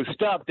 they will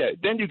stop that.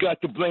 Then you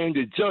got to blame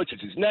the judges.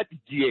 It's not the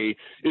DA.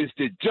 It's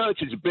the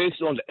judges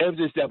based on the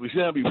evidence that was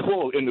presented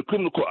before in the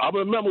criminal court. I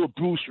remember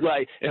Bruce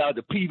Wright and how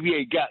the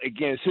PBA got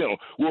against him.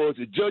 Whereas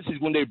the judges,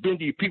 when they bring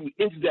these people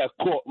into that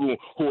courtroom,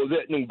 who are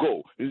letting them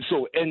go. And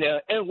so, and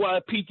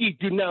NYPD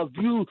do not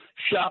view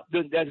shop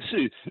that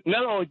city.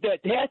 Not only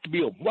that, there has to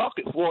be a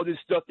market for all this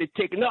stuff they take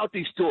taken out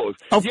these stores.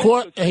 Of Yes,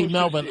 course. the Hey, solution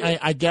Melvin, is there.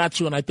 I got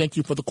you, and I thank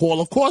you for the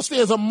call. Of course,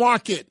 there's a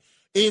market.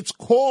 It's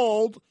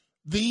called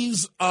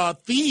these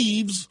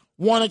thieves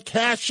want to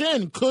cash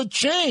in.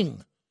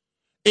 Ka-ching.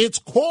 It's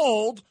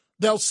called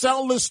they'll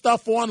sell this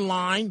stuff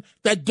online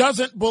that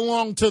doesn't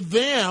belong to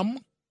them,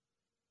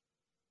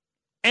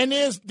 and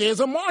there's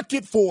a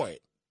market for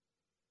it.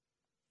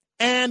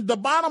 And the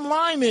bottom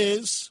line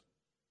is,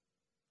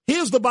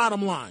 here's the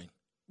bottom line,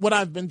 what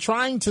I've been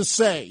trying to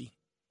say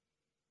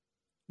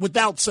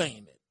without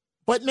saying it.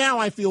 But now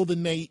I feel the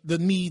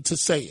need to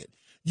say it.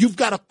 You've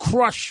got to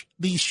crush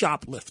these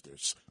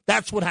shoplifters.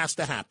 That's what has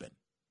to happen.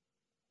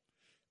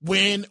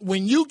 When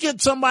you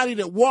get somebody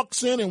that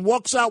walks in and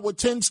walks out with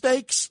 10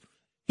 steaks,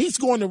 he's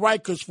going to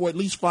Rikers for at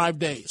least 5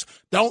 days.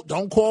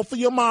 Don't call for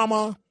your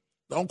mama.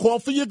 Don't call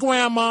for your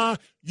grandma.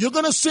 You're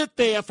going to sit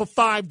there for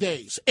 5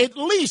 days, at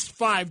least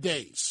 5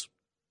 days.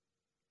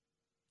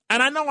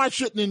 And I know I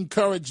shouldn't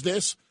encourage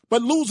this,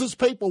 but lose his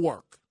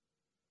paperwork.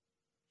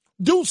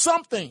 Do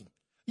something.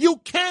 You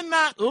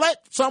cannot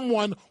let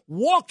someone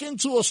walk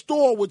into a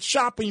store with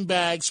shopping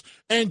bags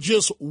and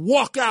just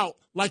walk out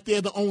like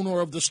they're the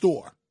owner of the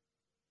store.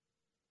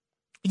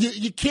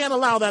 You can't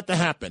allow that to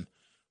happen.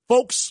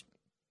 Folks,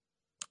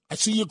 I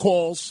see your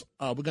calls.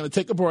 We're going to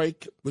take a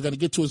break. We're going to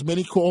get to as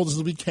many calls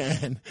as we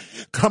can.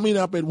 Coming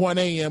up at 1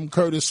 a.m.,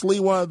 Curtis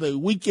Sliwa, the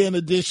weekend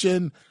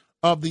edition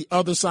of The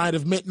Other Side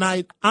of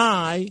Midnight.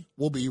 I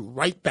will be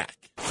right back.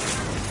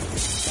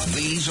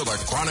 These are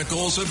the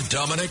Chronicles of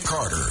Dominic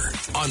Carter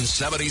on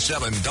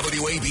 77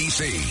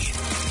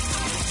 WABC.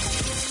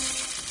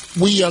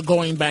 We are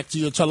going back to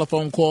your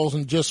telephone calls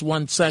in just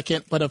 1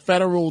 second, but a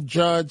federal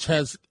judge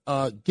has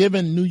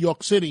given New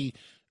York City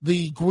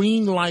the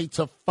green light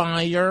to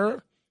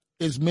fire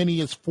as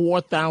many as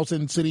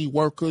 4,000 city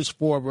workers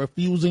for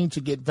refusing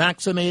to get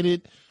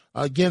vaccinated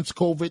against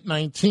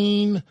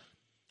COVID-19.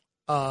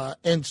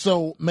 And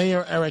so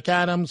Mayor Eric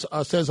Adams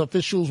says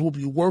officials will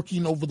be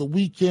working over the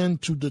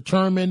weekend to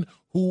determine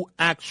who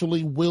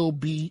actually will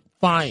be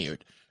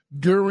fired.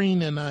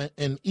 During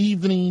an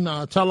evening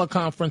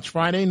teleconference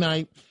Friday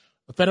night,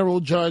 a federal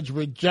judge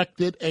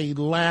rejected a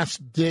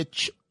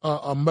last-ditch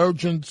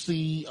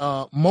emergency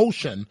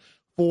motion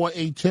for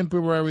a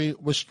temporary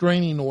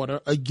restraining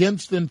order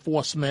against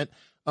enforcement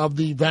of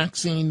the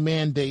vaccine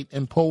mandate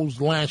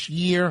imposed last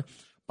year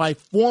by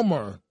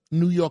former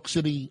New York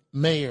City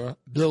Mayor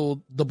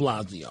Bill de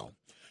Blasio.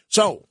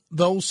 So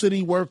those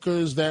city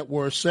workers that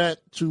were set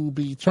to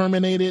be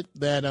terminated,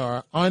 that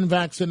are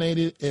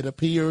unvaccinated, it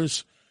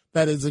appears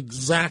that is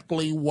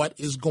exactly what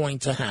is going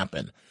to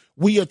happen.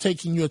 We are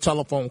taking your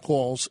telephone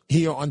calls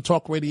here on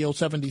Talk Radio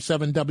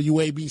 77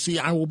 WABC.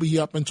 I will be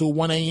up until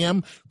 1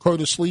 a.m.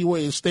 Curtis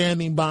Sliwa is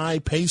standing by,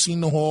 pacing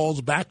the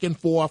halls back and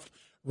forth,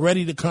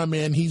 ready to come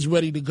in. He's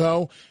ready to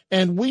go.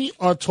 And we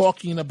are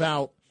talking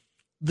about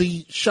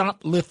the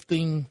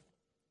shoplifting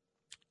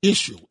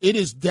issue. It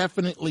is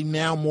definitely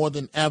now more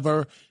than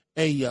ever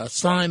a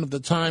sign of the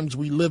times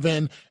we live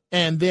in,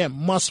 and there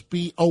must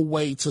be a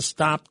way to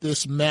stop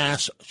this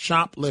mass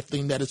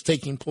shoplifting that is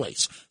taking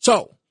place.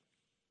 So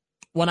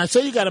when I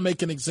say you got to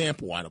make an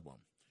example out of them,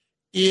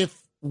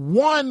 if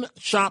one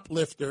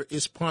shoplifter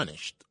is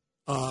punished,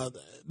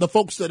 the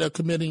folks that are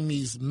committing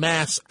these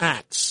mass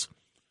acts,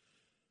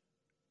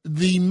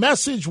 the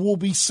message will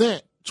be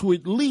sent to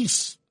at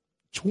least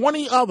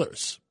 20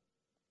 others.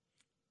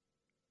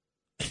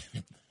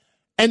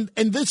 And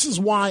this is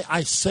why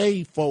I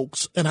say,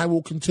 folks, and I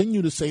will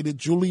continue to say that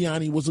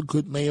Giuliani was a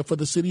good mayor for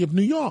the city of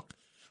New York,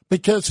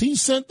 because he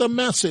sent the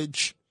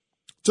message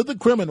to the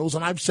criminals,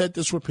 and I've said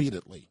this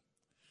repeatedly,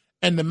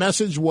 and the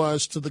message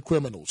was to the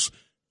criminals: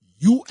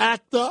 you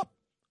act up,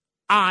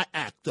 I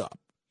act up.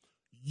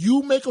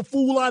 You make a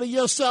fool out of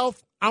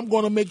yourself, I'm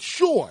going to make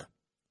sure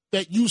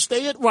that you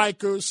stay at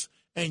Rikers,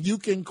 and you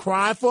can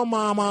cry for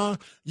mama,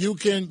 you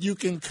can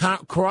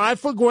cry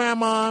for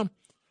grandma,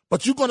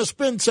 but you're going to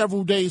spend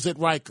several days at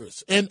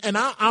Rikers. And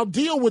I'll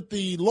deal with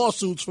the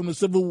lawsuits from the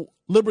civil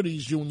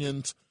liberties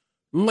unions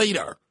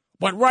later.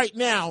 But right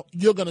now,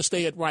 you're going to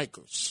stay at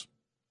Rikers.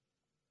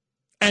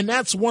 And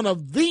that's one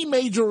of the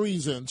major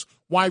reasons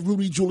why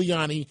Rudy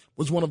Giuliani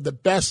was one of the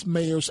best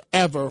mayors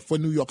ever for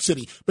New York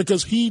City,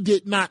 because he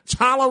did not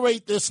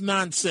tolerate this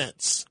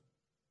nonsense.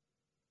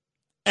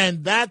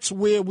 And that's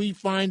where we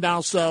find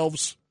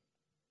ourselves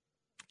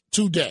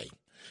today.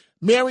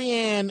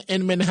 Marianne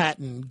in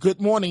Manhattan,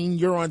 good morning.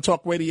 You're on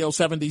Talk Radio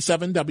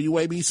 77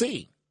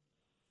 WABC.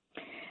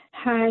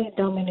 Hi,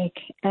 Dominic.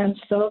 I'm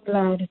so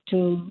glad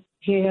to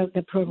hear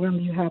the program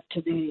you have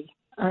today.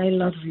 I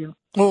love you.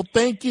 Well,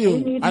 thank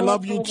you. I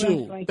love you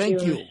too. Like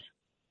thank yours.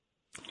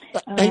 you.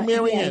 Hey,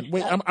 Marianne, yes.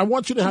 wait, I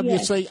want you to have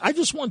yes. your say. I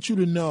just want you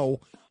to know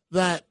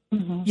that,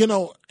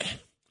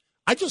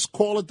 I just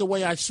call it the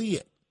way I see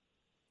it.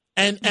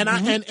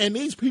 And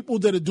these people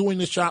that are doing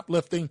the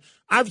shoplifting,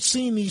 I've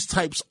seen these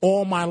types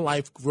all my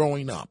life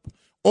growing up,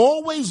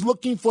 always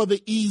looking for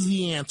the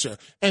easy answer.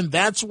 And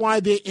that's why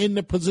they're in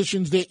the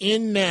positions they're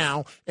in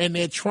now, and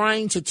they're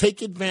trying to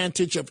take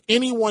advantage of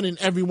anyone and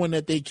everyone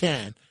that they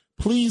can.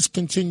 Please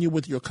continue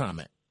with your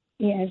comment.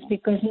 Yes,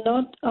 because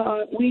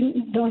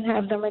we don't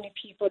have that many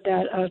people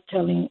that are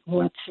telling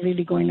what's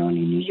really going on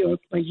in New York,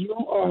 but you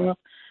are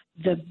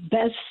the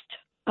best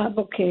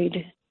advocate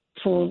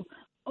for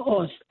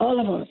us,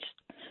 all of us.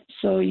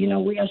 So,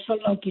 we are so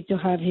lucky to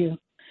have you.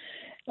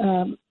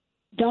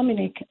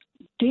 Dominic,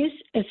 this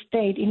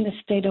state in the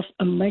state of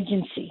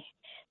emergency,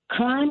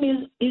 crime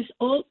is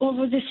all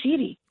over the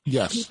city.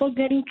 Yes. People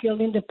getting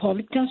killed in the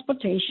public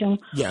transportation.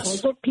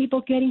 Yes. Other people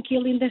getting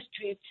killed in the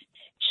streets.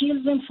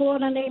 Children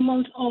 4 and 8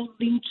 months old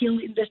being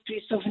killed in the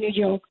streets of New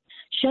York.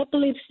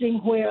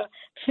 Shoplifting where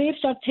thieves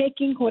are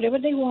taking whatever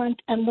they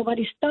want and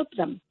nobody stops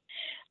them.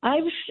 I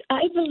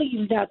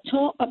believe that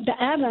the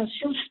Adams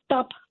should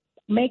stop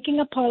making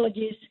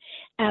apologies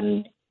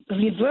and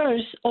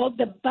reverse all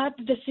the bad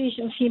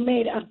decisions he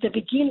made at the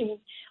beginning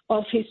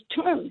of his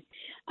term.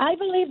 I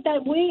believe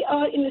that we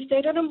are in a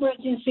state of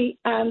emergency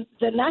and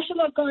the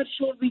National Guard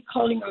should be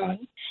calling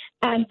on,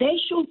 and they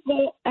should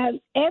go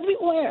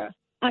everywhere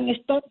and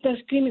stop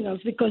those criminals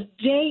because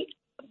they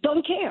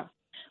don't care.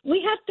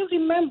 We have to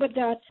remember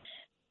that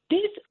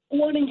this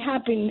wouldn't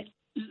happen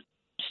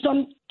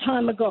some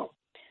time ago.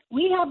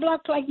 We have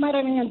Black Lives Matter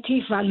and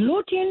Antifa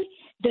looting,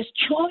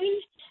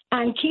 destroying,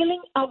 and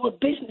killing our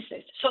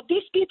businesses. So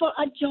these people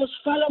are just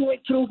following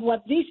through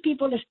what these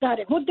people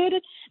started. Who did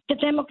it? The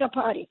Democrat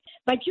Party.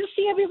 But you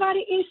see everybody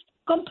is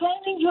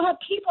complaining. You have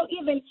people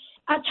even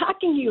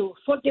attacking you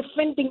for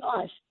defending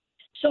us.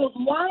 So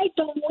why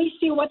don't we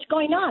see what's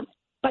going on?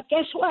 But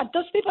guess what?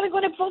 Those people are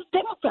going to vote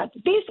Democrat.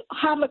 These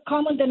have a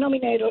common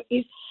denominator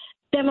is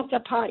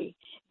Democrat Party.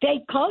 They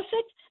cause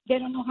it. They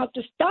don't know how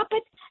to stop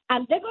it.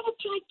 And they're going to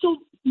try to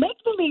make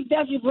believe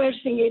they're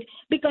reversing it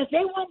because they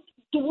want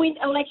to win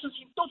elections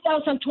in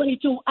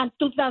 2022 and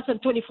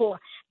 2024.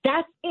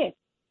 That's it.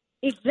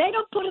 If they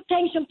don't put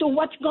attention to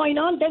what's going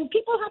on, then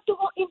people have to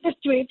go in the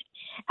streets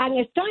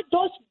and start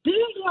those big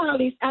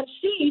rallies and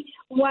see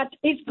what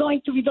is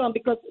going to be done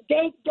because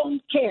they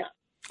don't care.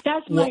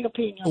 That's my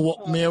opinion.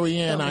 Well,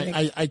 Marianne,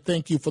 I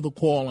thank you for the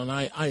call, and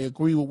I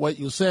agree with what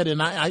you said.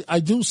 And I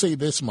do say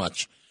this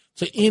much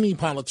to any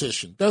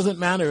politician. Doesn't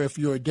matter if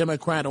you're a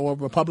Democrat or a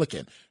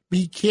Republican.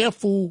 Be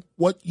careful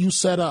what you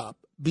set up.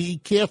 Be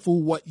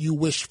careful what you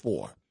wish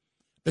for.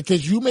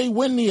 Because you may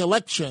win the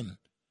election,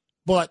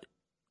 but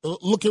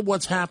look at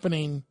what's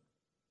happening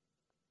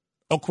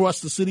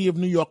across the city of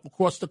New York,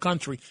 across the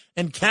country,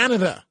 and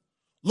Canada.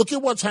 Look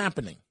at what's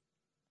happening.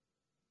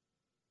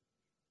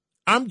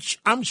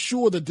 I'm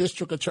sure the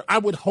district attorney, I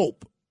would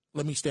hope,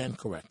 let me stand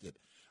corrected,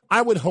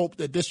 I would hope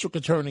that District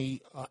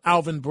Attorney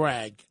Alvin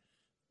Bragg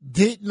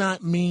did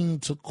not mean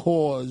to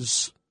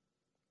cause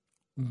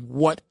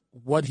what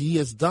he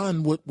has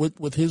done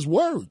with his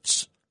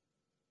words.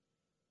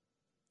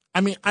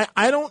 I mean,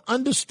 I don't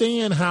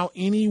understand how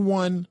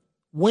anyone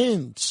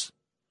wins.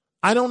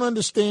 I don't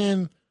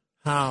understand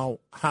how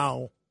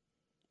the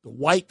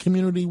white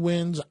community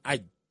wins.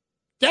 I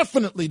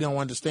definitely don't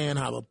understand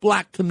how the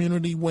black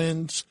community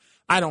wins.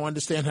 I don't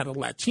understand how the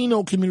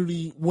Latino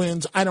community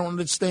wins. I don't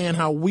understand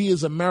how we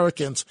as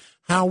Americans,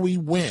 how we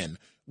win.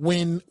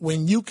 When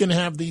you can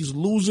have these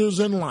losers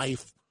in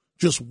life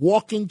just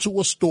walk into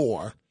a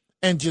store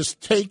and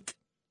just take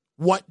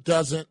what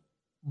doesn't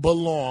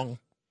belong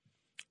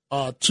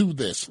to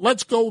this.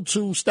 Let's go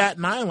to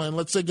Staten Island.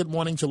 Let's say good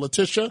morning to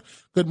Letitia.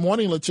 Good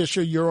morning,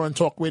 Letitia. You're on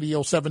Talk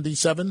Radio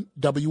 77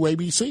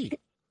 WABC.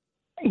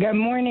 Good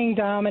morning,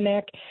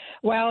 Dominic.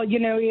 Well,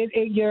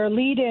 your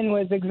lead-in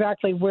was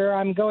exactly where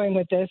I'm going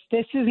with this.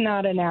 This is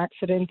not an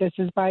accident. This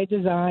is by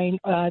design.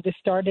 This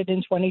started in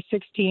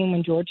 2016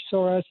 when George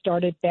Soros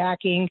started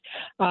backing,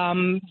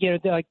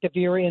 the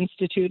Vera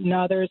Institute and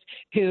others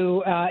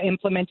who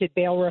implemented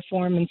bail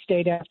reform in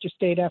state after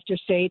state after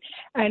state.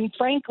 And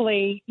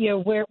frankly,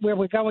 where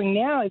we're going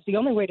now is the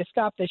only way to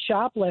stop the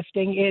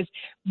shoplifting is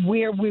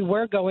where we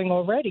were going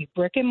already.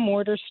 Brick and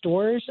mortar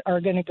stores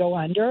are going to go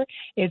under.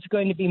 It's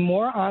going to be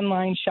more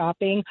online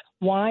shopping.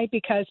 Why?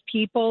 Because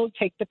people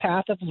take the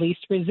path of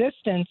least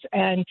resistance.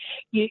 And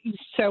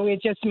so it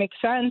just makes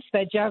sense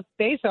that Jeff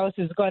Bezos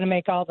is going to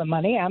make all the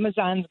money.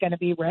 Amazon's going to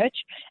be rich.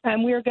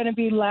 And we're going to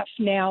be left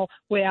now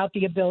without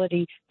the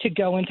ability to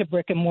go into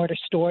brick and mortar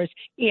stores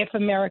if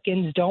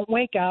Americans don't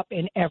wake up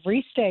in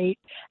every state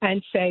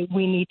and say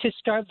we need to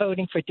start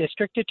voting for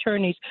district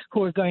attorneys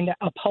who are going to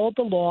uphold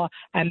the law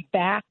and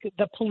back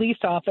the police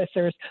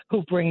officers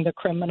who bring the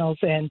criminals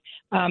in.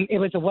 It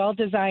was a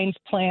well-designed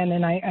plan,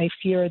 and I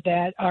fear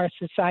that our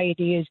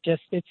society is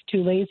it's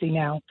too lazy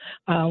now,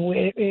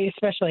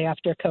 especially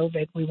after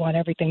COVID. We want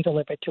everything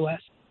delivered to us.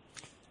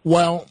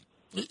 Well,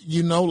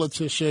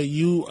 Letitia,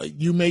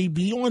 you may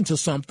be onto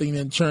something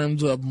in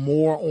terms of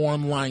more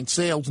online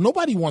sales.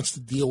 Nobody wants to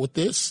deal with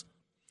this.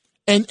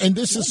 And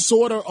this is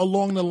sort of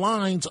along the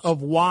lines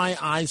of why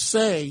I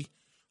say,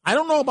 I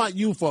don't know about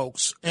you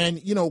folks,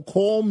 and,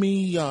 call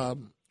me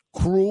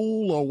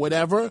cruel or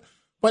whatever,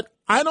 but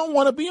I don't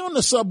want to be on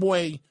the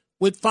subway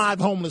with 5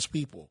 homeless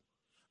people.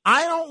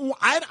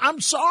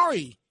 I'm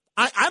sorry.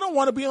 I don't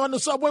want to be on the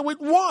subway with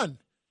 1.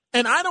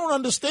 And I don't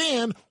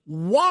understand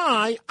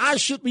why I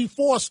should be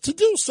forced to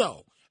do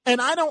so.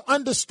 And I don't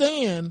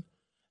understand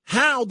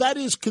how that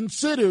is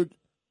considered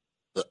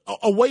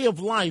a way of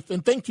life.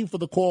 And thank you for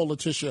the call,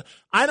 Letitia.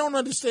 I don't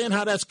understand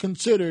how that's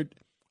considered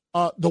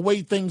the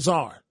way things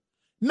are.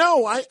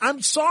 No,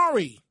 I'm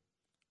sorry.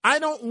 I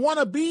don't want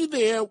to be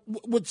there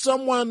with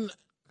someone.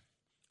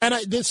 And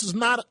this is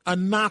not a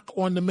knock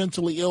on the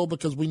mentally ill,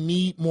 because we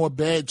need more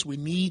beds. We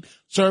need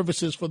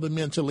services for the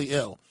mentally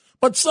ill.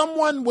 But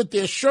someone with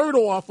their shirt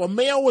off, a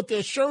male with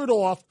their shirt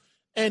off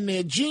and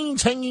their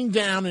jeans hanging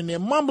down and they're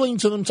mumbling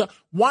to themselves,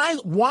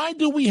 why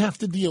do we have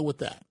to deal with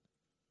that?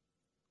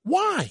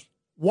 Why?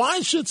 Why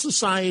should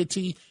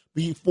society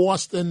be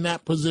forced in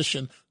that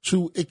position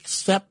to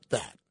accept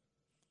that?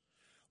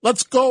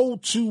 Let's go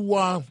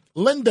to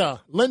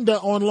Linda. Linda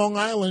on Long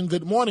Island.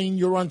 Good morning.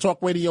 You're on Talk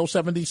Radio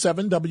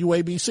 77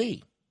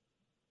 WABC.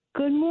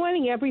 Good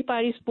morning,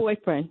 everybody's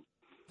boyfriend.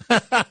 Well,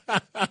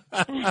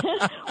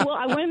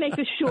 I want to make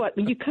this short.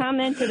 You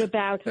commented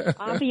about,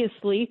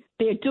 obviously,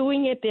 they're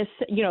doing it. They're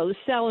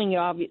selling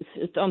it.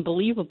 It's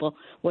unbelievable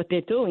what they're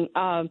doing.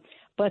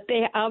 But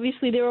there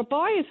are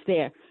buyers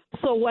there.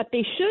 So what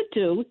they should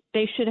do,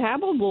 they should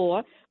have a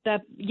law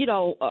that,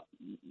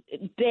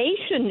 they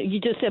shouldn't,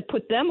 you just said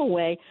put them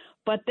away,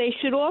 but they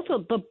should also,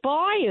 the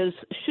buyers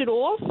should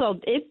also,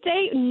 if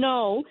they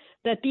know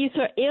that these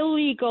are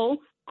illegal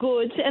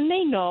goods, and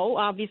they know,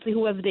 obviously,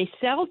 whoever they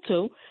sell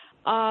to,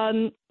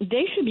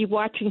 they should be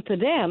watching for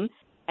them,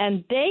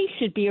 and they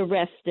should be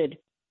arrested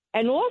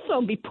and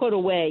also be put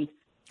away.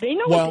 They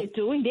know what they're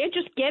doing. They're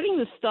just getting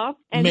the stuff,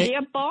 and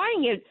they're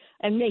buying it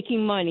and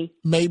making money.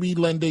 Maybe,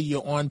 Linda,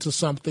 you're onto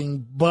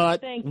something,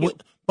 but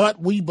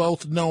we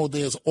both know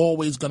there's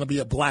always going to be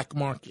a black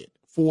market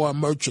for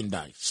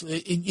merchandise.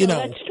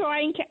 Let's try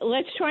and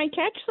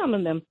catch some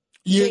of them.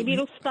 Maybe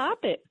it'll stop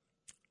it.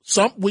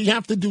 We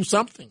have to do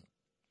something.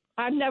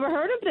 I've never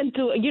heard of them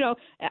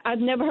I've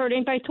never heard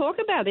anybody talk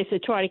about it. They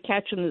said try to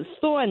catch them in the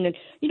store, and then,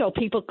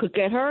 people could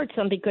get hurt,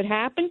 something could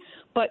happen,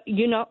 but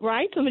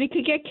right? Somebody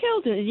could get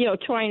killed, and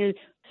trying to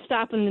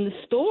stop them in the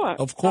store.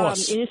 Of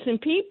course,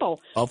 innocent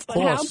people. Of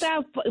course.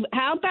 But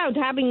how about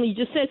having, you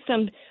just said,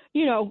 some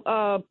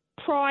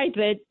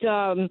private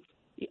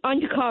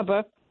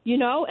undercover,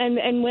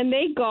 and when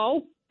they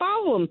go,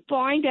 follow them,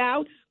 find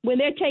out when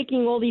they're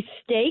taking all these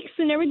stakes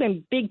and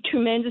everything, big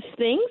tremendous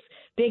things.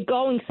 They're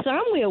going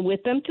somewhere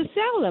with them to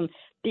sell them.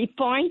 They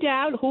find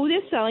out who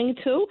they're selling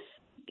to,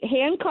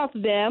 handcuff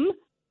them,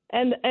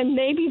 and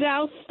maybe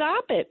they'll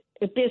stop it.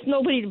 If there's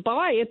nobody to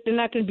buy it, they're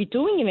not going to be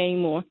doing it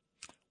anymore.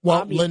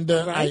 Well,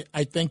 Linda, right?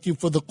 I thank you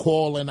for the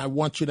call, and I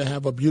want you to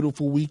have a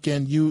beautiful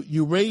weekend.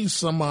 You raised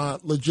some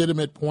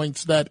legitimate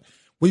points that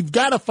we've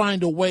got to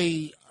find a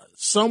way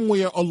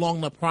somewhere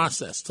along the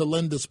process. To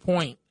Linda's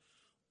point,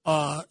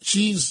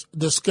 she's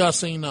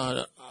discussing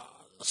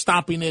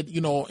stopping it,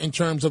 in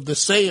terms of the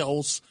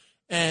sales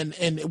and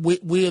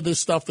where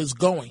this stuff is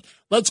going.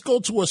 Let's go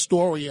to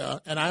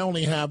Astoria, and I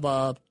only have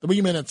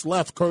 3 minutes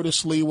left.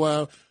 Curtis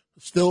Lewa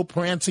still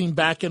prancing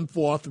back and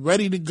forth,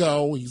 ready to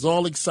go. He's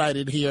all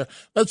excited here.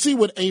 Let's see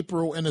what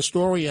April in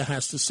Astoria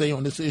has to say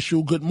on this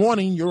issue. Good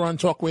morning. You're on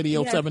Talk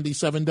Radio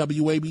 77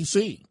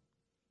 WABC.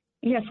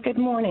 Yes, good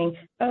morning.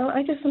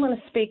 I just want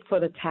to speak for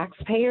the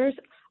taxpayers.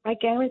 I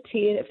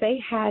guarantee it, if they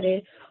had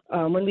it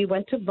when we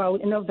went to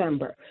vote in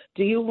November,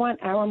 do you want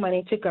our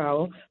money to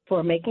go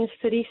for making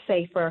cities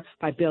safer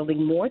by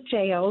building more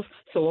jails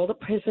so all the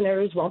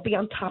prisoners won't be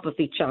on top of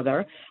each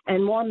other,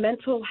 and more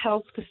mental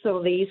health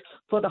facilities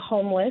for the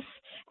homeless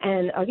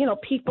and,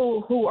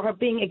 people who are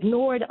being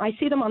ignored? I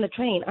see them on the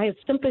train. I have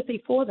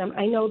sympathy for them.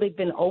 I know they've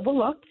been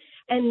overlooked,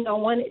 and no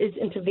one is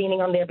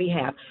intervening on their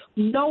behalf.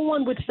 No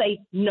one would say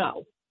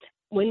no.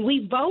 When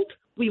we vote,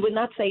 we would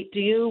not say, do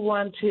you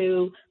want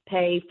to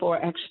pay for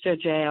extra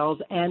jails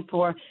and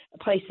for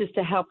places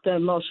to help the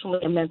emotionally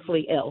and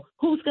mentally ill?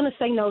 Who's going to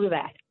say no to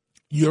that?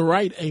 You're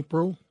right,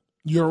 April.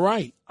 You're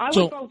right. I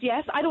would vote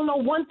yes. I don't know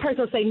one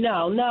person say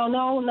no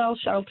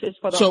shelters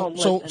for the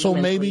homeless.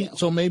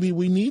 So maybe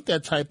we need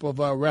that type of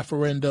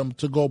referendum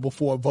to go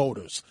before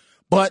voters.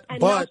 But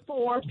April,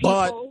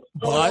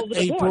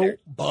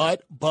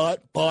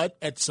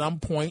 at some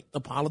point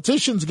the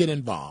politicians get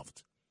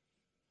involved.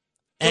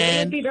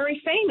 And they'd be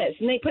very famous,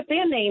 and they put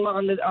their name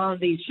on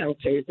these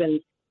shelters, and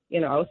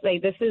say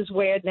this is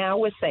where now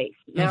we're safe.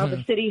 Now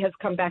the city has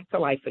come back to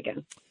life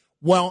again.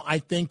 Well, I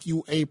thank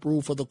you,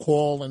 April, for the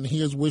call, and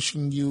here's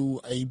wishing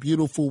you a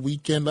beautiful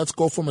weekend. Let's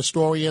go from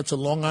Astoria to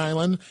Long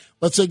Island.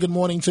 Let's say good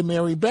morning to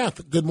Mary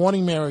Beth. Good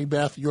morning, Mary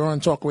Beth. You're on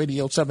Talk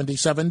Radio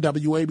 77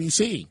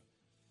 WABC.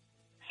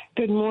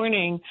 Good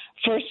morning.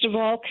 First of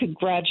all,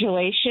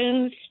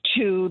 congratulations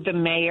to the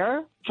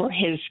mayor for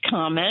his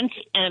comments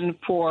and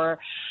for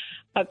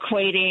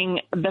equating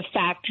the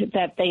fact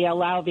that they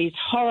allow these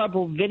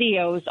horrible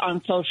videos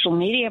on social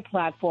media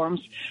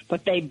platforms,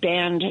 but they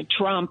banned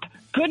Trump.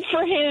 Good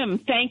for him.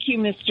 Thank you,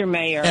 Mr.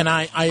 Mayor. And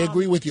I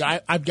agree with you.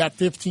 I've got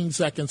 15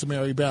 seconds,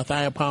 Mary Beth.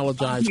 I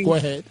apologize. Go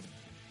ahead.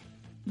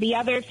 The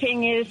other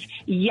thing is,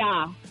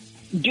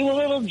 do a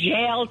little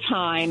jail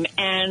time.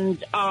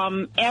 And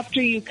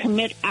after you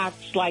commit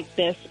acts like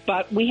this,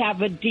 but we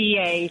have a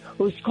DA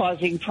who's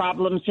causing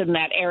problems in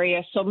that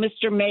area. So,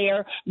 Mr.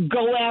 Mayor,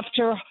 go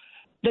after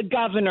the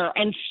governor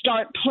and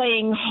start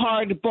playing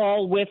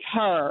hardball with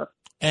her.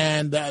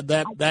 And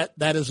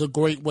that is a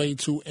great way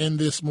to end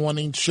this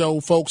morning's show,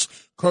 folks.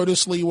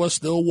 Curtis Lee was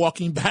still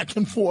walking back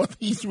and forth.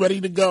 He's ready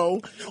to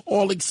go,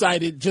 all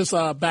excited, just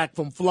back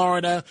from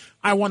Florida.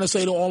 I want to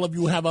say to all of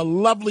you, have a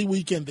lovely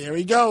weekend. There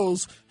he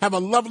goes. Have a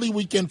lovely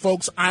weekend,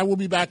 folks. I will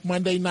be back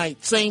Monday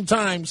night, same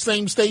time,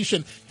 same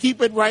station.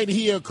 Keep it right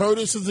here.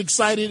 Curtis is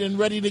excited and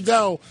ready to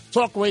go.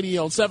 Talk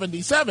Radio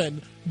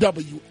 77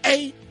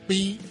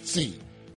 WABC.